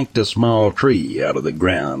 yanked a small tree out of the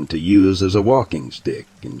ground to use as a walking stick,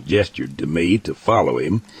 and gestured to me to follow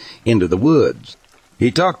him into the woods. He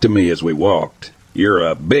talked to me as we walked. You're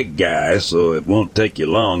a big guy, so it won't take you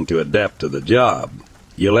long to adapt to the job.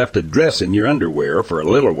 You'll have to dress in your underwear for a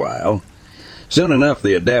little while. Soon enough,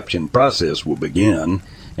 the adaptation process will begin,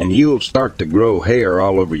 and you'll start to grow hair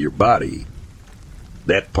all over your body.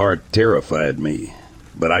 That part terrified me,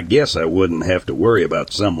 but I guess I wouldn't have to worry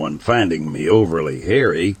about someone finding me overly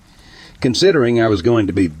hairy, considering I was going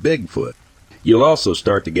to be Bigfoot. You'll also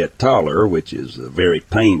start to get taller, which is a very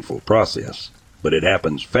painful process. But it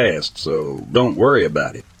happens fast, so don't worry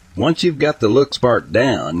about it. Once you've got the looks part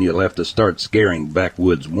down, you'll have to start scaring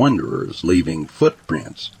backwoods wanderers, leaving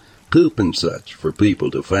footprints, poop and such for people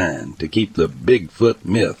to find, to keep the Bigfoot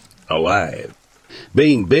myth alive.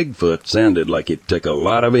 Being Bigfoot sounded like it took a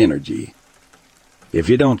lot of energy. If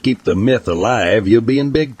you don't keep the myth alive, you'll be in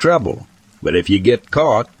big trouble. But if you get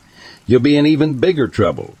caught, you'll be in even bigger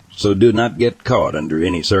trouble, so do not get caught under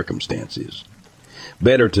any circumstances.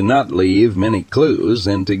 Better to not leave many clues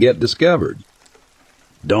than to get discovered.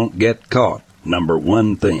 Don't get caught, number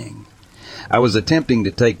one thing. I was attempting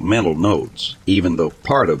to take mental notes, even though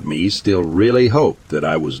part of me still really hoped that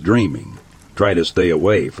I was dreaming. Try to stay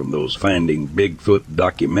away from those Finding Bigfoot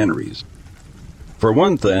documentaries. For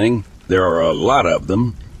one thing, there are a lot of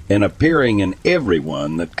them, and appearing in every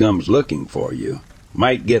one that comes looking for you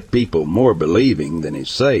might get people more believing than is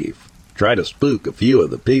safe. Try to spook a few of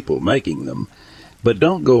the people making them, but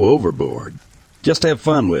don't go overboard. Just have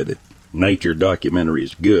fun with it. Nature documentary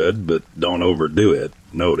is good, but don't overdo it,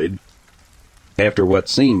 noted. After what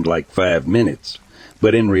seemed like 5 minutes,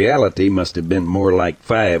 but in reality must have been more like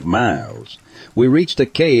 5 miles, we reached a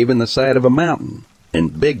cave in the side of a mountain,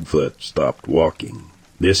 and Bigfoot stopped walking.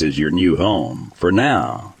 This is your new home, for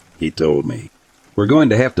now, he told me. We're going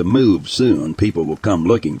to have to move soon. People will come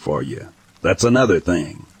looking for you. That's another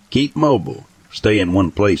thing. Keep mobile. Stay in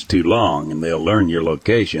one place too long and they'll learn your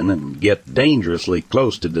location and get dangerously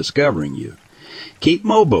close to discovering you. Keep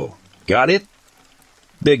mobile. Got it?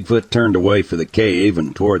 Bigfoot turned away for the cave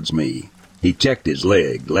and towards me. He checked his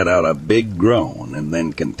leg, let out a big groan, and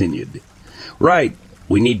then continued. Right,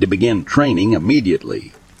 we need to begin training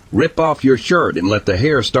immediately. Rip off your shirt and let the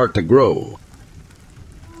hair start to grow.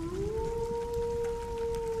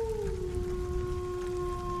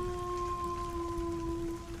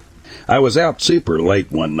 I was out super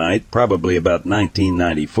late one night, probably about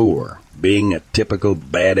 1994, being a typical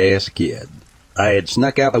badass kid. I had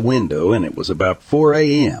snuck out the window and it was about 4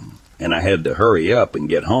 a.m., and I had to hurry up and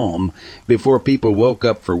get home before people woke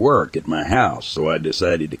up for work at my house, so I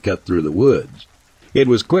decided to cut through the woods. It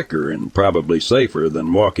was quicker and probably safer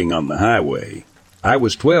than walking on the highway. I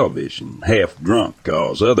was 12-ish and half drunk,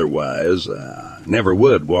 'cause otherwise I never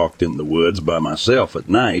would walked in the woods by myself at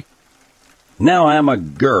night. Now I'm a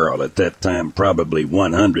girl, at that time probably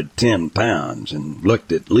 110 pounds, and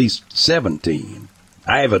looked at least 17.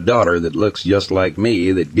 I have a daughter that looks just like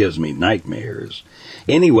me that gives me nightmares.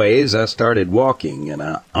 Anyways, I started walking, and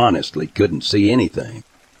I honestly couldn't see anything,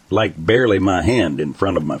 like barely my hand in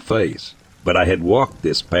front of my face. But I had walked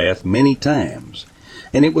this path many times,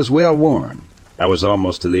 and it was well worn. I was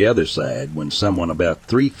almost to the other side when someone about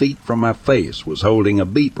 3 feet from my face was holding a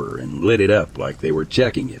beeper and lit it up like they were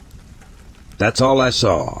checking it. That's all I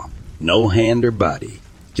saw. No hand or body.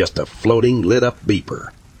 Just a floating, lit-up beeper.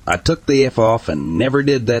 I took the F off and never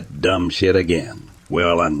did that dumb shit again.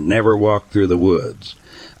 Well, I never walked through the woods.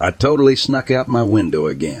 I totally snuck out my window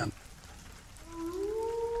again.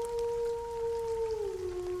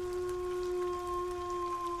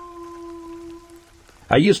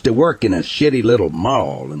 I used to work in a shitty little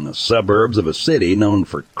mall in the suburbs of a city known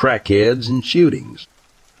for crackheads and shootings.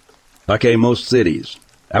 Like most cities,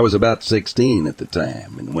 I was about 16 at the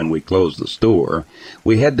time, and when we closed the store,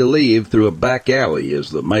 we had to leave through a back alley as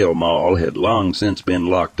the mail mall had long since been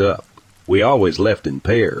locked up. We always left in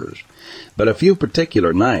pairs, but a few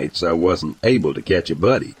particular nights I wasn't able to catch a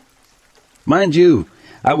buddy. Mind you,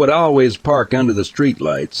 I would always park under the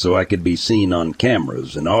streetlights so I could be seen on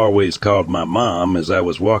cameras, and always called my mom as I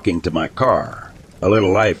was walking to my car. A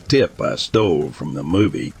little life tip I stole from the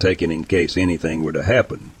movie, taken in case anything were to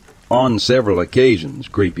happen. On several occasions,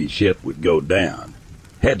 creepy shit would go down.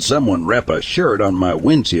 Had someone wrap a shirt on my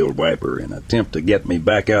windshield wiper in an attempt to get me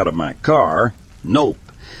back out of my car? Nope.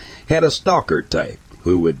 Had a stalker type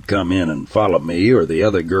who would come in and follow me or the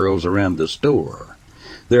other girls around the store.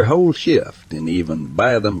 Their whole shift, and even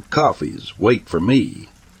buy them coffees, wait for me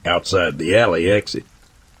outside the alley exit.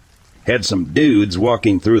 Had some dudes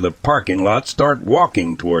walking through the parking lot start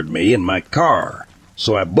walking toward me in my car,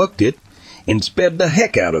 so I booked it and sped the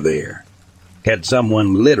heck out of there. Had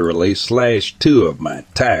someone literally slash 2 of my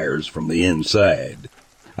tires from the inside.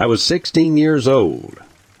 I was 16 years old.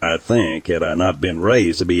 I think, had I not been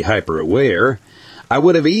raised to be hyper-aware, I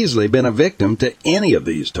would have easily been a victim to any of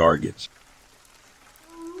these targets.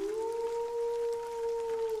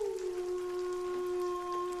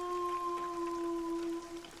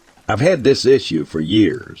 I've had this issue for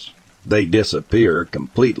years. They disappear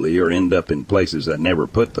completely or end up in places I never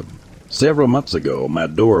put them. Several months ago, my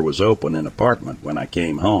door was open in an apartment when I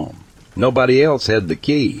came home. Nobody else had the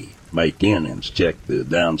key. My tenants checked the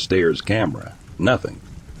downstairs camera. Nothing.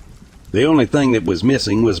 The only thing that was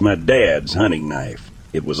missing was my dad's hunting knife.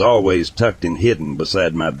 It was always tucked and hidden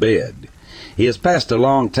beside my bed. He has passed a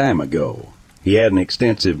long time ago. He had an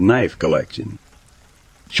extensive knife collection.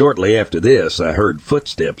 Shortly after this, I heard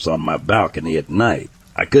footsteps on my balcony at night.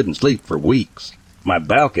 I couldn't sleep for weeks. My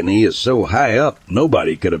balcony is so high up,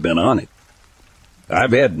 nobody could have been on it.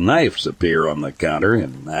 I've had knives appear on the counter,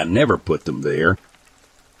 and I never put them there.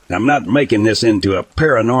 I'm not making this into a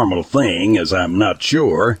paranormal thing, as I'm not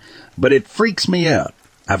sure, but it freaks me out.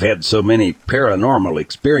 I've had so many paranormal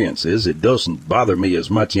experiences, it doesn't bother me as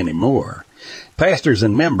much anymore. Pastors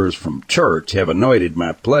and members from church have anointed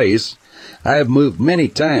my place. I have moved many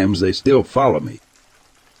times, they still follow me.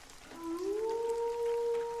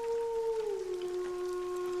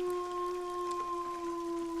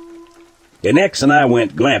 An ex and I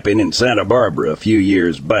went glamping in Santa Barbara a few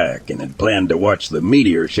years back and had planned to watch the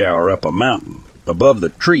meteor shower up a mountain, above the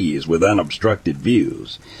trees with unobstructed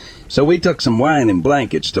views. So we took some wine and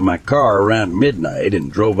blankets to my car around midnight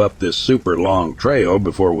and drove up this super long trail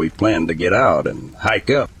before we planned to get out and hike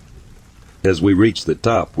up. As we reached the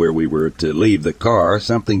top where we were to leave the car,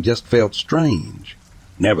 something just felt strange.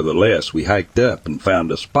 Nevertheless, we hiked up and found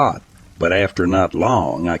a spot, but after not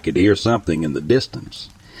long I could hear something in the distance.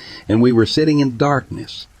 And we were sitting in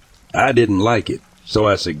darkness. I didn't like it, so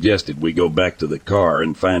I suggested we go back to the car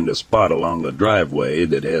and find a spot along the driveway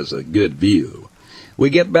that has a good view. We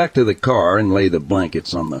get back to the car and lay the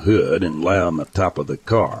blankets on the hood and lie on the top of the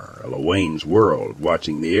car, a Wayne's World,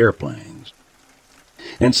 watching the airplanes.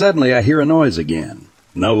 And suddenly I hear a noise again.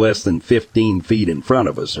 No less than 15 feet in front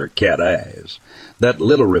of us are cat eyes. That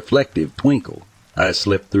little reflective twinkle. I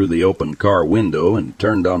slipped through the open car window and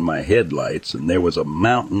turned on my headlights, and there was a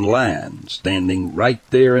mountain lion standing right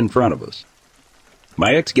there in front of us.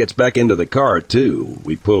 My ex gets back into the car, too.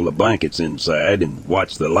 We pull the blankets inside and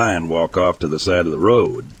watch the lion walk off to the side of the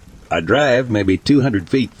road. I drive maybe 200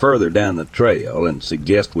 feet further down the trail and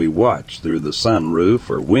suggest we watch through the sunroof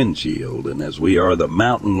or windshield, and as we are, the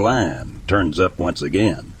mountain lion turns up once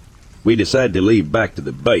again. We decide to leave back to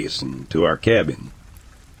the base and to our cabin.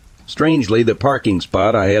 Strangely, the parking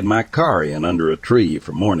spot I had my car in under a tree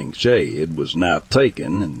for morning shade was now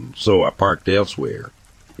taken, and so I parked elsewhere.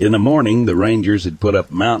 In the morning, the rangers had put up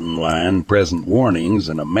mountain lion present warnings,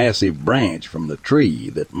 and a massive branch from the tree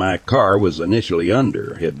that my car was initially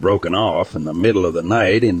under had broken off in the middle of the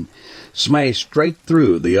night and smashed straight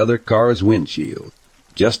through the other car's windshield.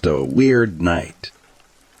 Just a weird night.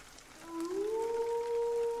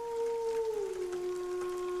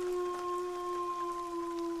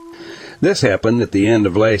 This happened at the end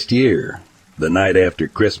of last year, the night after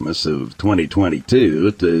Christmas of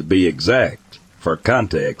 2022, to be exact. For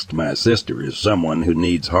context, my sister is someone who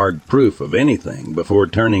needs hard proof of anything before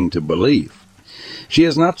turning to belief. She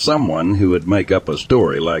is not someone who would make up a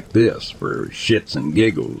story like this for shits and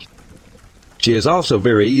giggles. She is also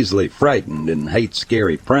very easily frightened and hates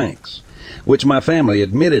scary pranks, which my family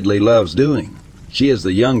admittedly loves doing. She is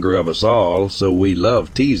the younger of us all, so we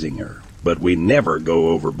love teasing her. But we never go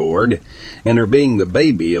overboard, and her being the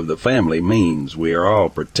baby of the family means we are all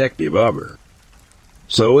protective of her.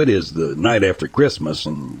 So it is the night after Christmas,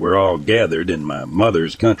 and we're all gathered in my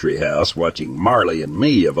mother's country house watching Marley and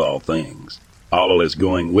Me, of all things. All is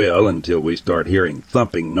going well until we start hearing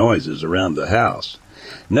thumping noises around the house.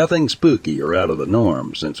 Nothing spooky or out of the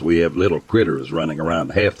norm, since we have little critters running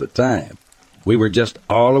around half the time. We were just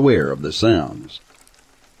all aware of the sounds.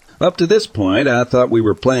 Up to this point, I thought we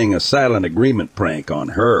were playing a silent agreement prank on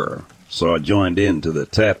her, so I joined in to the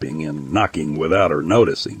tapping and knocking without her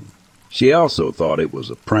noticing. She also thought it was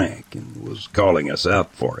a prank and was calling us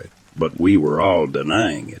out for it, but we were all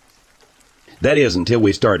denying it. That is, until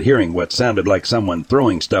we started hearing what sounded like someone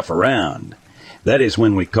throwing stuff around. That is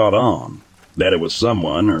when we caught on that it was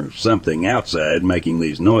someone or something outside making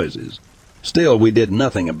these noises. Still, we did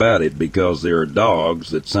nothing about it because there are dogs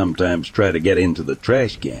that sometimes try to get into the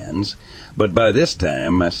trash cans, but by this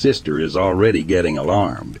time my sister is already getting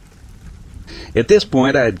alarmed. At this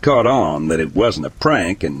point I had caught on that it wasn't a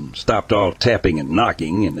prank and stopped all tapping and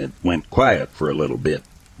knocking, and it went quiet for a little bit.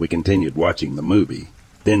 We continued watching the movie.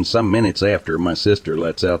 Then some minutes after, my sister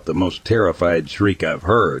lets out the most terrified shriek I've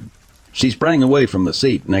heard. She sprang away from the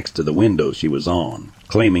seat next to the window she was on,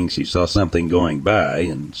 claiming she saw something going by,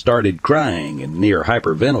 and started crying and near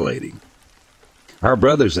hyperventilating. Our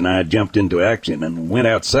brothers and I jumped into action and went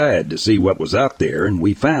outside to see what was out there, and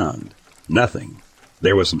we found nothing.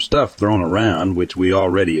 There was some stuff thrown around which we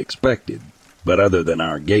already expected, but other than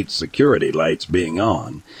our gate security lights being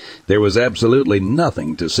on, there was absolutely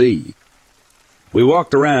nothing to see. We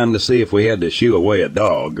walked around to see if we had to shoo away a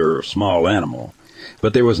dog or a small animal,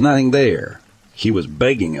 but there was nothing there. She was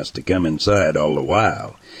begging us to come inside all the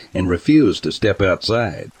while, and refused to step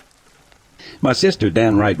outside. My sister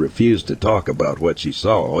downright refused to talk about what she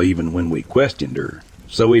saw, even when we questioned her,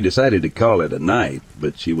 so we decided to call it a night,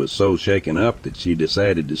 but she was so shaken up that she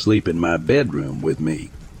decided to sleep in my bedroom with me.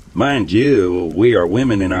 Mind you, we are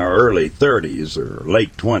women in our early 30s or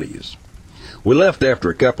late 20s. We left after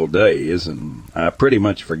a couple days, and I pretty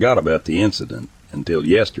much forgot about the incident until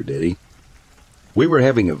yesterday. We were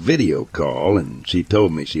having a video call, and she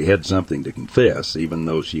told me she had something to confess, even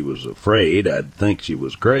though she was afraid I'd think she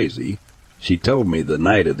was crazy. She told me the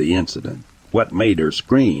night of the incident. What made her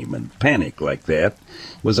scream and panic like that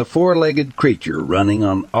was a four-legged creature running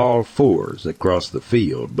on all fours across the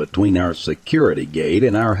field between our security gate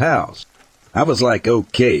and our house. I was like,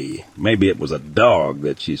 okay, maybe it was a dog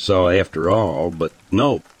that she saw after all, but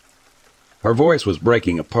nope. Her voice was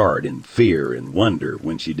breaking apart in fear and wonder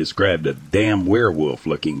when she described a damn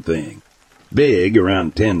werewolf-looking thing. Big,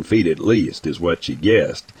 around 10 feet at least, is what she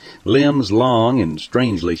guessed. Limbs long and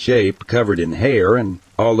strangely shaped, covered in hair, and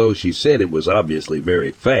although she said it was obviously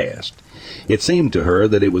very fast, it seemed to her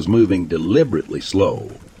that it was moving deliberately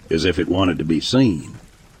slow, as if it wanted to be seen.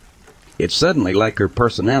 It's suddenly like her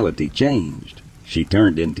personality changed. She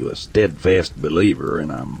turned into a steadfast believer,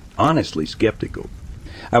 and I'm honestly skeptical.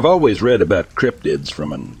 I've always read about cryptids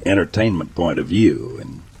from an entertainment point of view,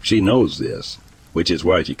 and she knows this, which is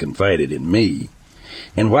why she confided in me,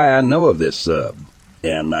 and why I know of this sub,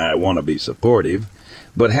 and I want to be supportive,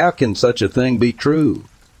 but how can such a thing be true?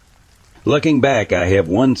 Looking back, I have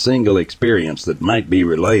one single experience that might be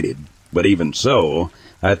related, but even so,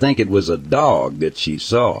 I think it was a dog that she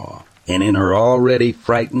saw, and in her already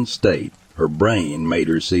frightened state, her brain made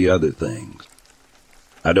her see other things.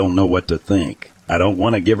 I don't know what to think. I don't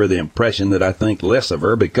want to give her the impression that I think less of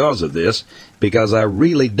her because of this, because I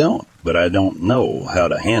really don't, but I don't know how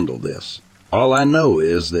to handle this. All I know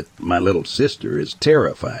is that my little sister is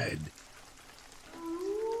terrified.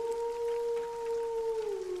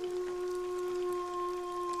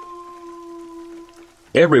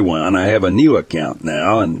 Everyone, I have a new account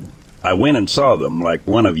now, and I went and saw them like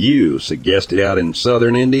one of you suggested out in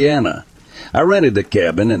southern Indiana. I rented the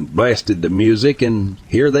cabin and blasted the music, and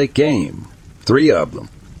here they came. 3 of them.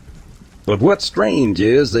 But what's strange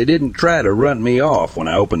is they didn't try to run me off when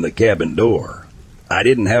I opened the cabin door. I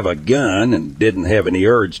didn't have a gun and didn't have any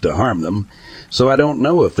urge to harm them, so I don't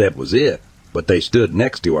know if that was it. But they stood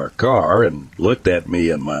next to our car and looked at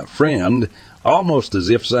me and my friend almost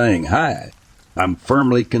as if saying hi. I'm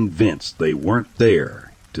firmly convinced they weren't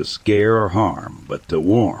there to scare or harm, but to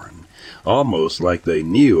warn, almost like they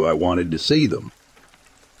knew I wanted to see them.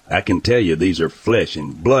 I can tell you these are flesh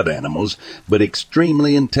and blood animals, but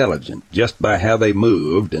extremely intelligent just by how they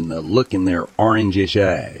moved and the look in their orangish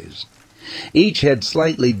eyes. Each had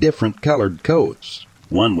slightly different colored coats.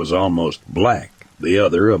 One was almost black, the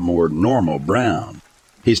other a more normal brown.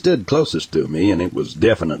 He stood closest to me, and it was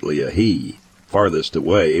definitely a he. Farthest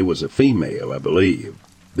away was a female, I believe.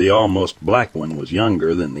 The almost black one was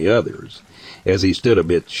younger than the others, as he stood a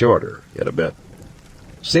bit shorter, at about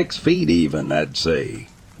 6 feet even, I'd say.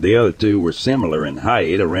 The other two were similar in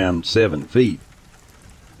height, around 7 feet.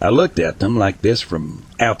 I looked at them like this from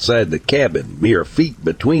outside the cabin, mere feet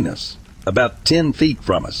between us, about 10 feet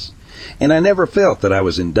from us, and I never felt that I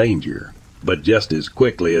was in danger. But just as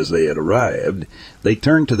quickly as they had arrived, they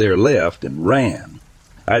turned to their left and ran.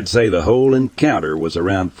 I'd say the whole encounter was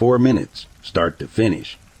around 4 minutes, start to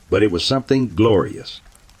finish, but it was something glorious.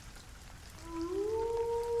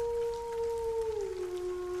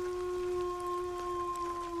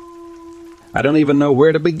 I don't even know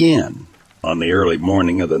where to begin. On the early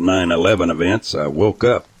morning of the 9/11 events, I woke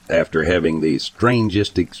up after having the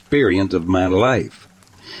strangest experience of my life.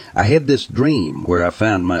 I had this dream where I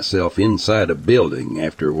found myself inside a building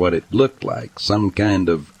after what it looked like some kind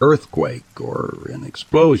of earthquake or an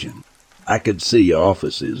explosion. I could see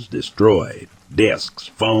offices destroyed, desks,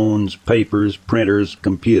 phones, papers, printers,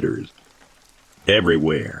 computers.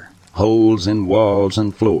 Everywhere. Holes in walls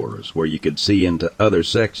and floors where you could see into other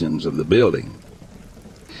sections of the building.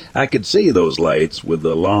 I could see those lights with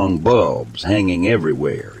the long bulbs hanging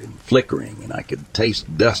everywhere and flickering, and I could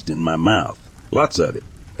taste dust in my mouth, lots of it.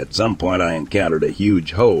 At some point I encountered a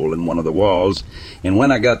huge hole in one of the walls, and when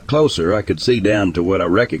I got closer I could see down to what I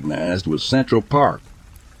recognized was Central Park.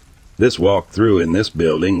 This walk through in this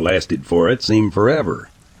building lasted for it seemed forever,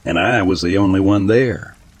 and I was the only one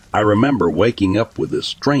there. I remember waking up with the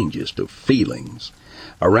strangest of feelings,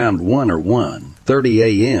 around 1 or 1:30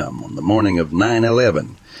 a.m. on the morning of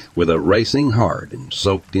 9/11, with a racing heart and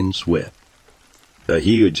soaked in sweat. A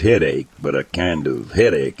huge headache, but a kind of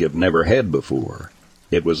headache I've never had before.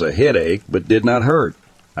 It was a headache, but did not hurt.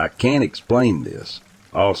 I can't explain this.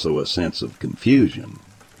 Also a sense of confusion.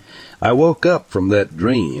 I woke up from that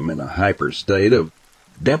dream in a hyper state of,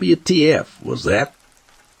 WTF was that?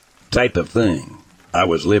 Type of thing. I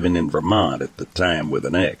was living in Vermont at the time with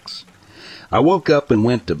an ex. I woke up and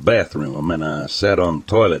went to bathroom, and I sat on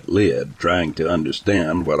toilet lid trying to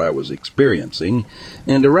understand what I was experiencing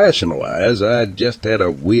and to rationalize I'd just had a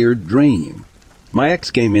weird dream. My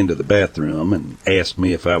ex came into the bathroom and asked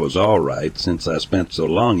me if I was all right since I spent so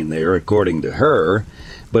long in there according to her,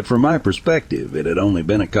 but from my perspective it had only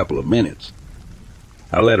been a couple of minutes.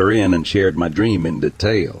 I let her in and shared my dream in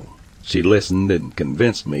detail. She listened and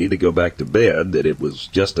convinced me to go back to bed, that it was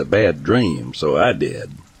just a bad dream, so I did.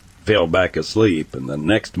 Fell back asleep, and the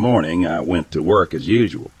next morning I went to work as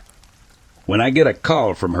usual. When I get a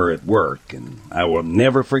call from her at work, and I will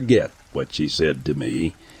never forget what she said to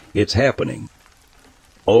me, it's happening.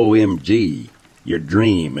 OMG, your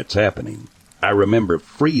dream, it's happening. I remember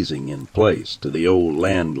freezing in place to the old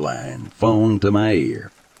landline, phone to my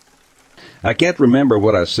ear. I can't remember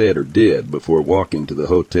what I said or did before walking to the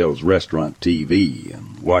hotel's restaurant TV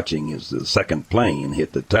and watching as the second plane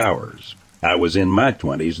hit the towers. I was in my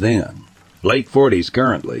 20s then, late 40s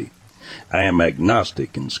currently. I am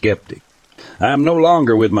agnostic and skeptic. I am no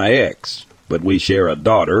longer with my ex, but we share a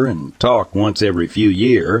daughter and talk once every few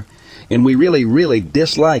years, and we really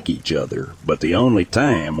dislike each other, but the only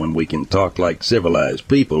time when we can talk like civilized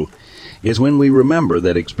people is when we remember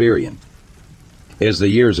that experience. As the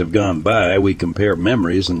years have gone by, we compare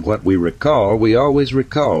memories, and what we recall, we always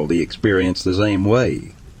recall the experience the same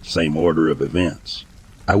way, same order of events.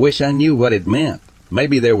 I wish I knew what it meant.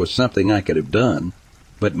 Maybe there was something I could have done,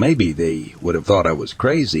 but maybe they would have thought I was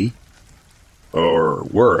crazy. Or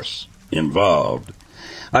worse, involved.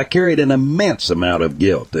 I carried an immense amount of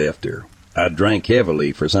guilt after. I drank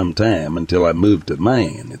heavily for some time until I moved to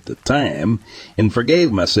Maine at the time and forgave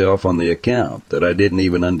myself on the account that I didn't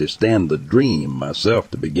even understand the dream myself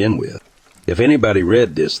to begin with. If anybody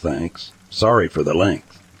read this, thanks. Sorry for the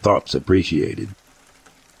length. Thoughts appreciated.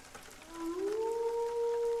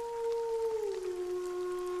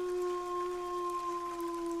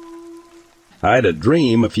 I had a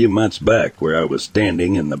dream a few months back where I was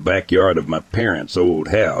standing in the backyard of my parents' old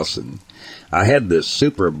house, and I had this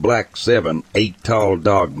super black 7'8" tall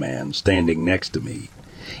dog man standing next to me,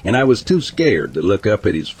 and I was too scared to look up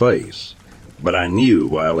at his face. But I knew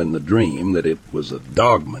while in the dream that it was a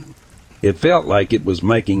dogman. It felt like it was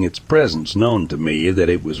making its presence known to me, that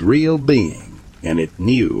it was real being, and it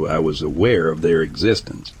knew I was aware of their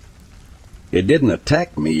existence. It didn't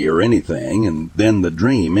attack me or anything, and then the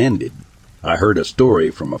dream ended. I heard a story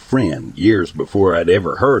from a friend years before I'd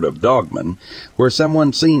ever heard of dogmen, where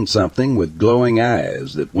someone seen something with glowing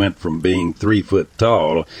eyes that went from being 3 foot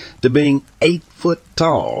tall to being 8 foot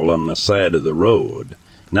tall on the side of the road,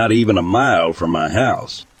 not even a mile from my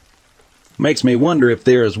house. Makes me wonder if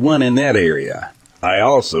there's one in that area. I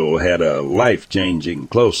also had a life-changing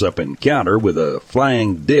close-up encounter with a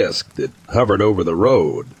flying disc that hovered over the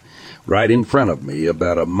road, right in front of me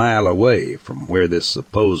about a mile away from where this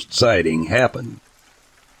supposed sighting happened.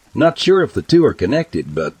 Not sure if the two are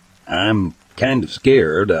connected, but I'm kind of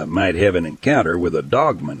scared I might have an encounter with a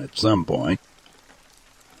dogman at some point.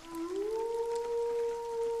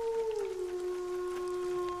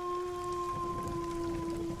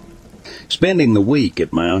 Spending the week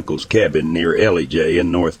at my uncle's cabin near Ellijay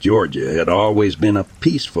in North Georgia had always been a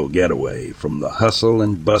peaceful getaway from the hustle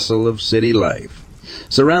and bustle of city life,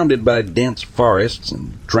 surrounded by dense forests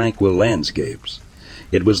and tranquil landscapes.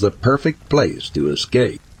 It was the perfect place to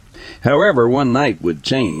escape. However, one night would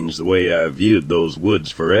change the way I viewed those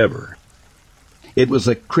woods forever. It was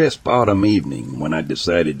a crisp autumn evening when I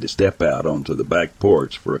decided to step out onto the back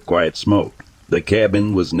porch for a quiet smoke. The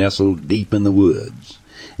cabin was nestled deep in the woods,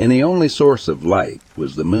 and the only source of light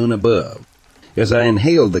was the moon above. As I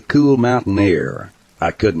inhaled the cool mountain air,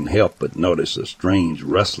 I couldn't help but notice a strange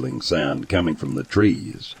rustling sound coming from the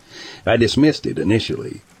trees. I dismissed it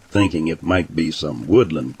initially, thinking it might be some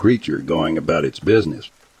woodland creature going about its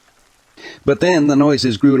business. But then the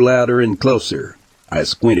noises grew louder and closer. I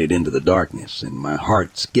squinted into the darkness, and my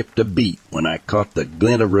heart skipped a beat when I caught the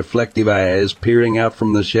glint of reflective eyes peering out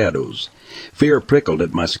from the shadows. Fear prickled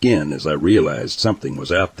at my skin as I realized something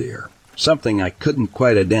was out there, something I couldn't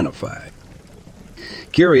quite identify.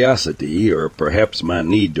 Curiosity, or perhaps my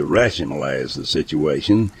need to rationalize the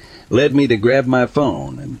situation, led me to grab my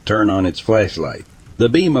phone and turn on its flashlight. The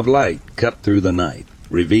beam of light cut through the night,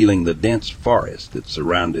 revealing the dense forest that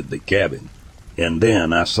surrounded the cabin. And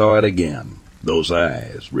then I saw it again, those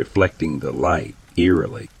eyes reflecting the light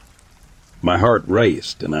eerily. My heart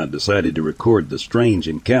raced, and I decided to record the strange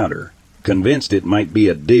encounter, convinced it might be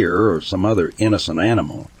a deer or some other innocent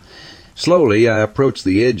animal. Slowly, I approached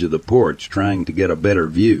the edge of the porch, trying to get a better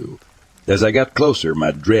view. As I got closer,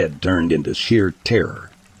 my dread turned into sheer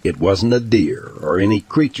terror. It wasn't a deer or any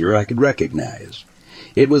creature I could recognize.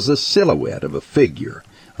 It was the silhouette of a figure,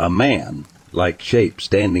 a man-like shape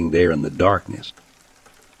standing there in the darkness.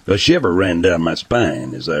 A shiver ran down my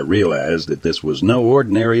spine as I realized that this was no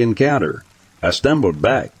ordinary encounter. I stumbled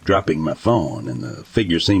back, dropping my phone, and the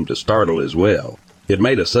figure seemed to startle as well. It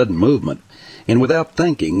made a sudden movement, and without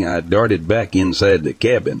thinking, I darted back inside the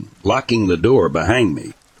cabin, locking the door behind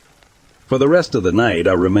me. For the rest of the night,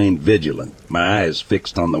 I remained vigilant, my eyes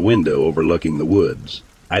fixed on the window overlooking the woods.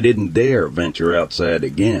 I didn't dare venture outside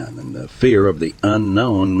again, and the fear of the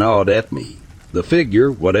unknown gnawed at me. The figure,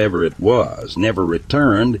 whatever it was, never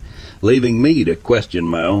returned, leaving me to question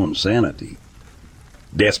my own sanity.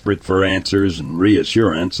 Desperate for answers and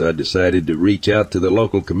reassurance, I decided to reach out to the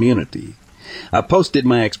local community. I posted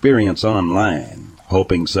my experience online,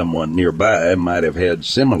 hoping someone nearby might have had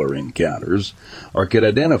similar encounters or could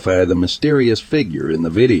identify the mysterious figure in the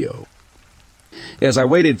video. As I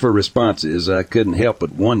waited for responses, I couldn't help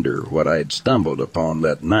but wonder what I had stumbled upon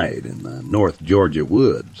that night in the North Georgia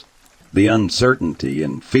woods. The uncertainty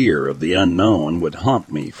and fear of the unknown would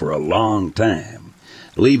haunt me for a long time,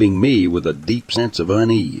 leaving me with a deep sense of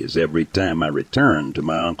unease every time I returned to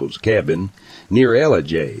my uncle's cabin near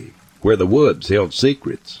Ellijay, where the woods held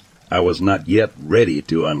secrets I was not yet ready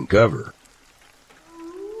to uncover.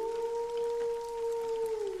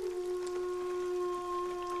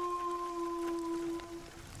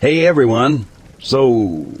 Hey everyone!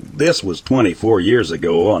 So, this was 24 years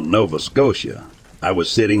ago on Nova Scotia. I was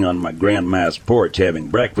sitting on my grandma's porch having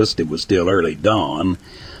breakfast. It was still early dawn.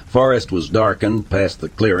 Forest was darkened past the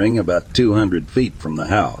clearing about 200 feet from the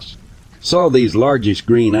house. Saw these largish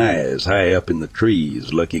green eyes high up in the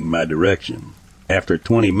trees looking my direction. After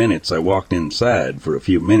 20 minutes, I walked inside for a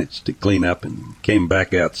few minutes to clean up and came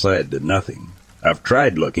back outside to nothing. I've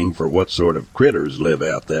tried looking for what sort of critters live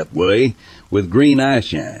out that way with green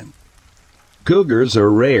eyeshine. Cougars are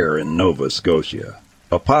rare in Nova Scotia.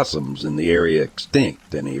 Opossums in the area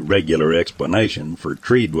extinct, any regular explanation for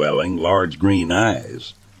tree-dwelling large green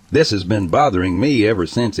eyes. This has been bothering me ever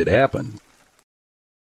since it happened.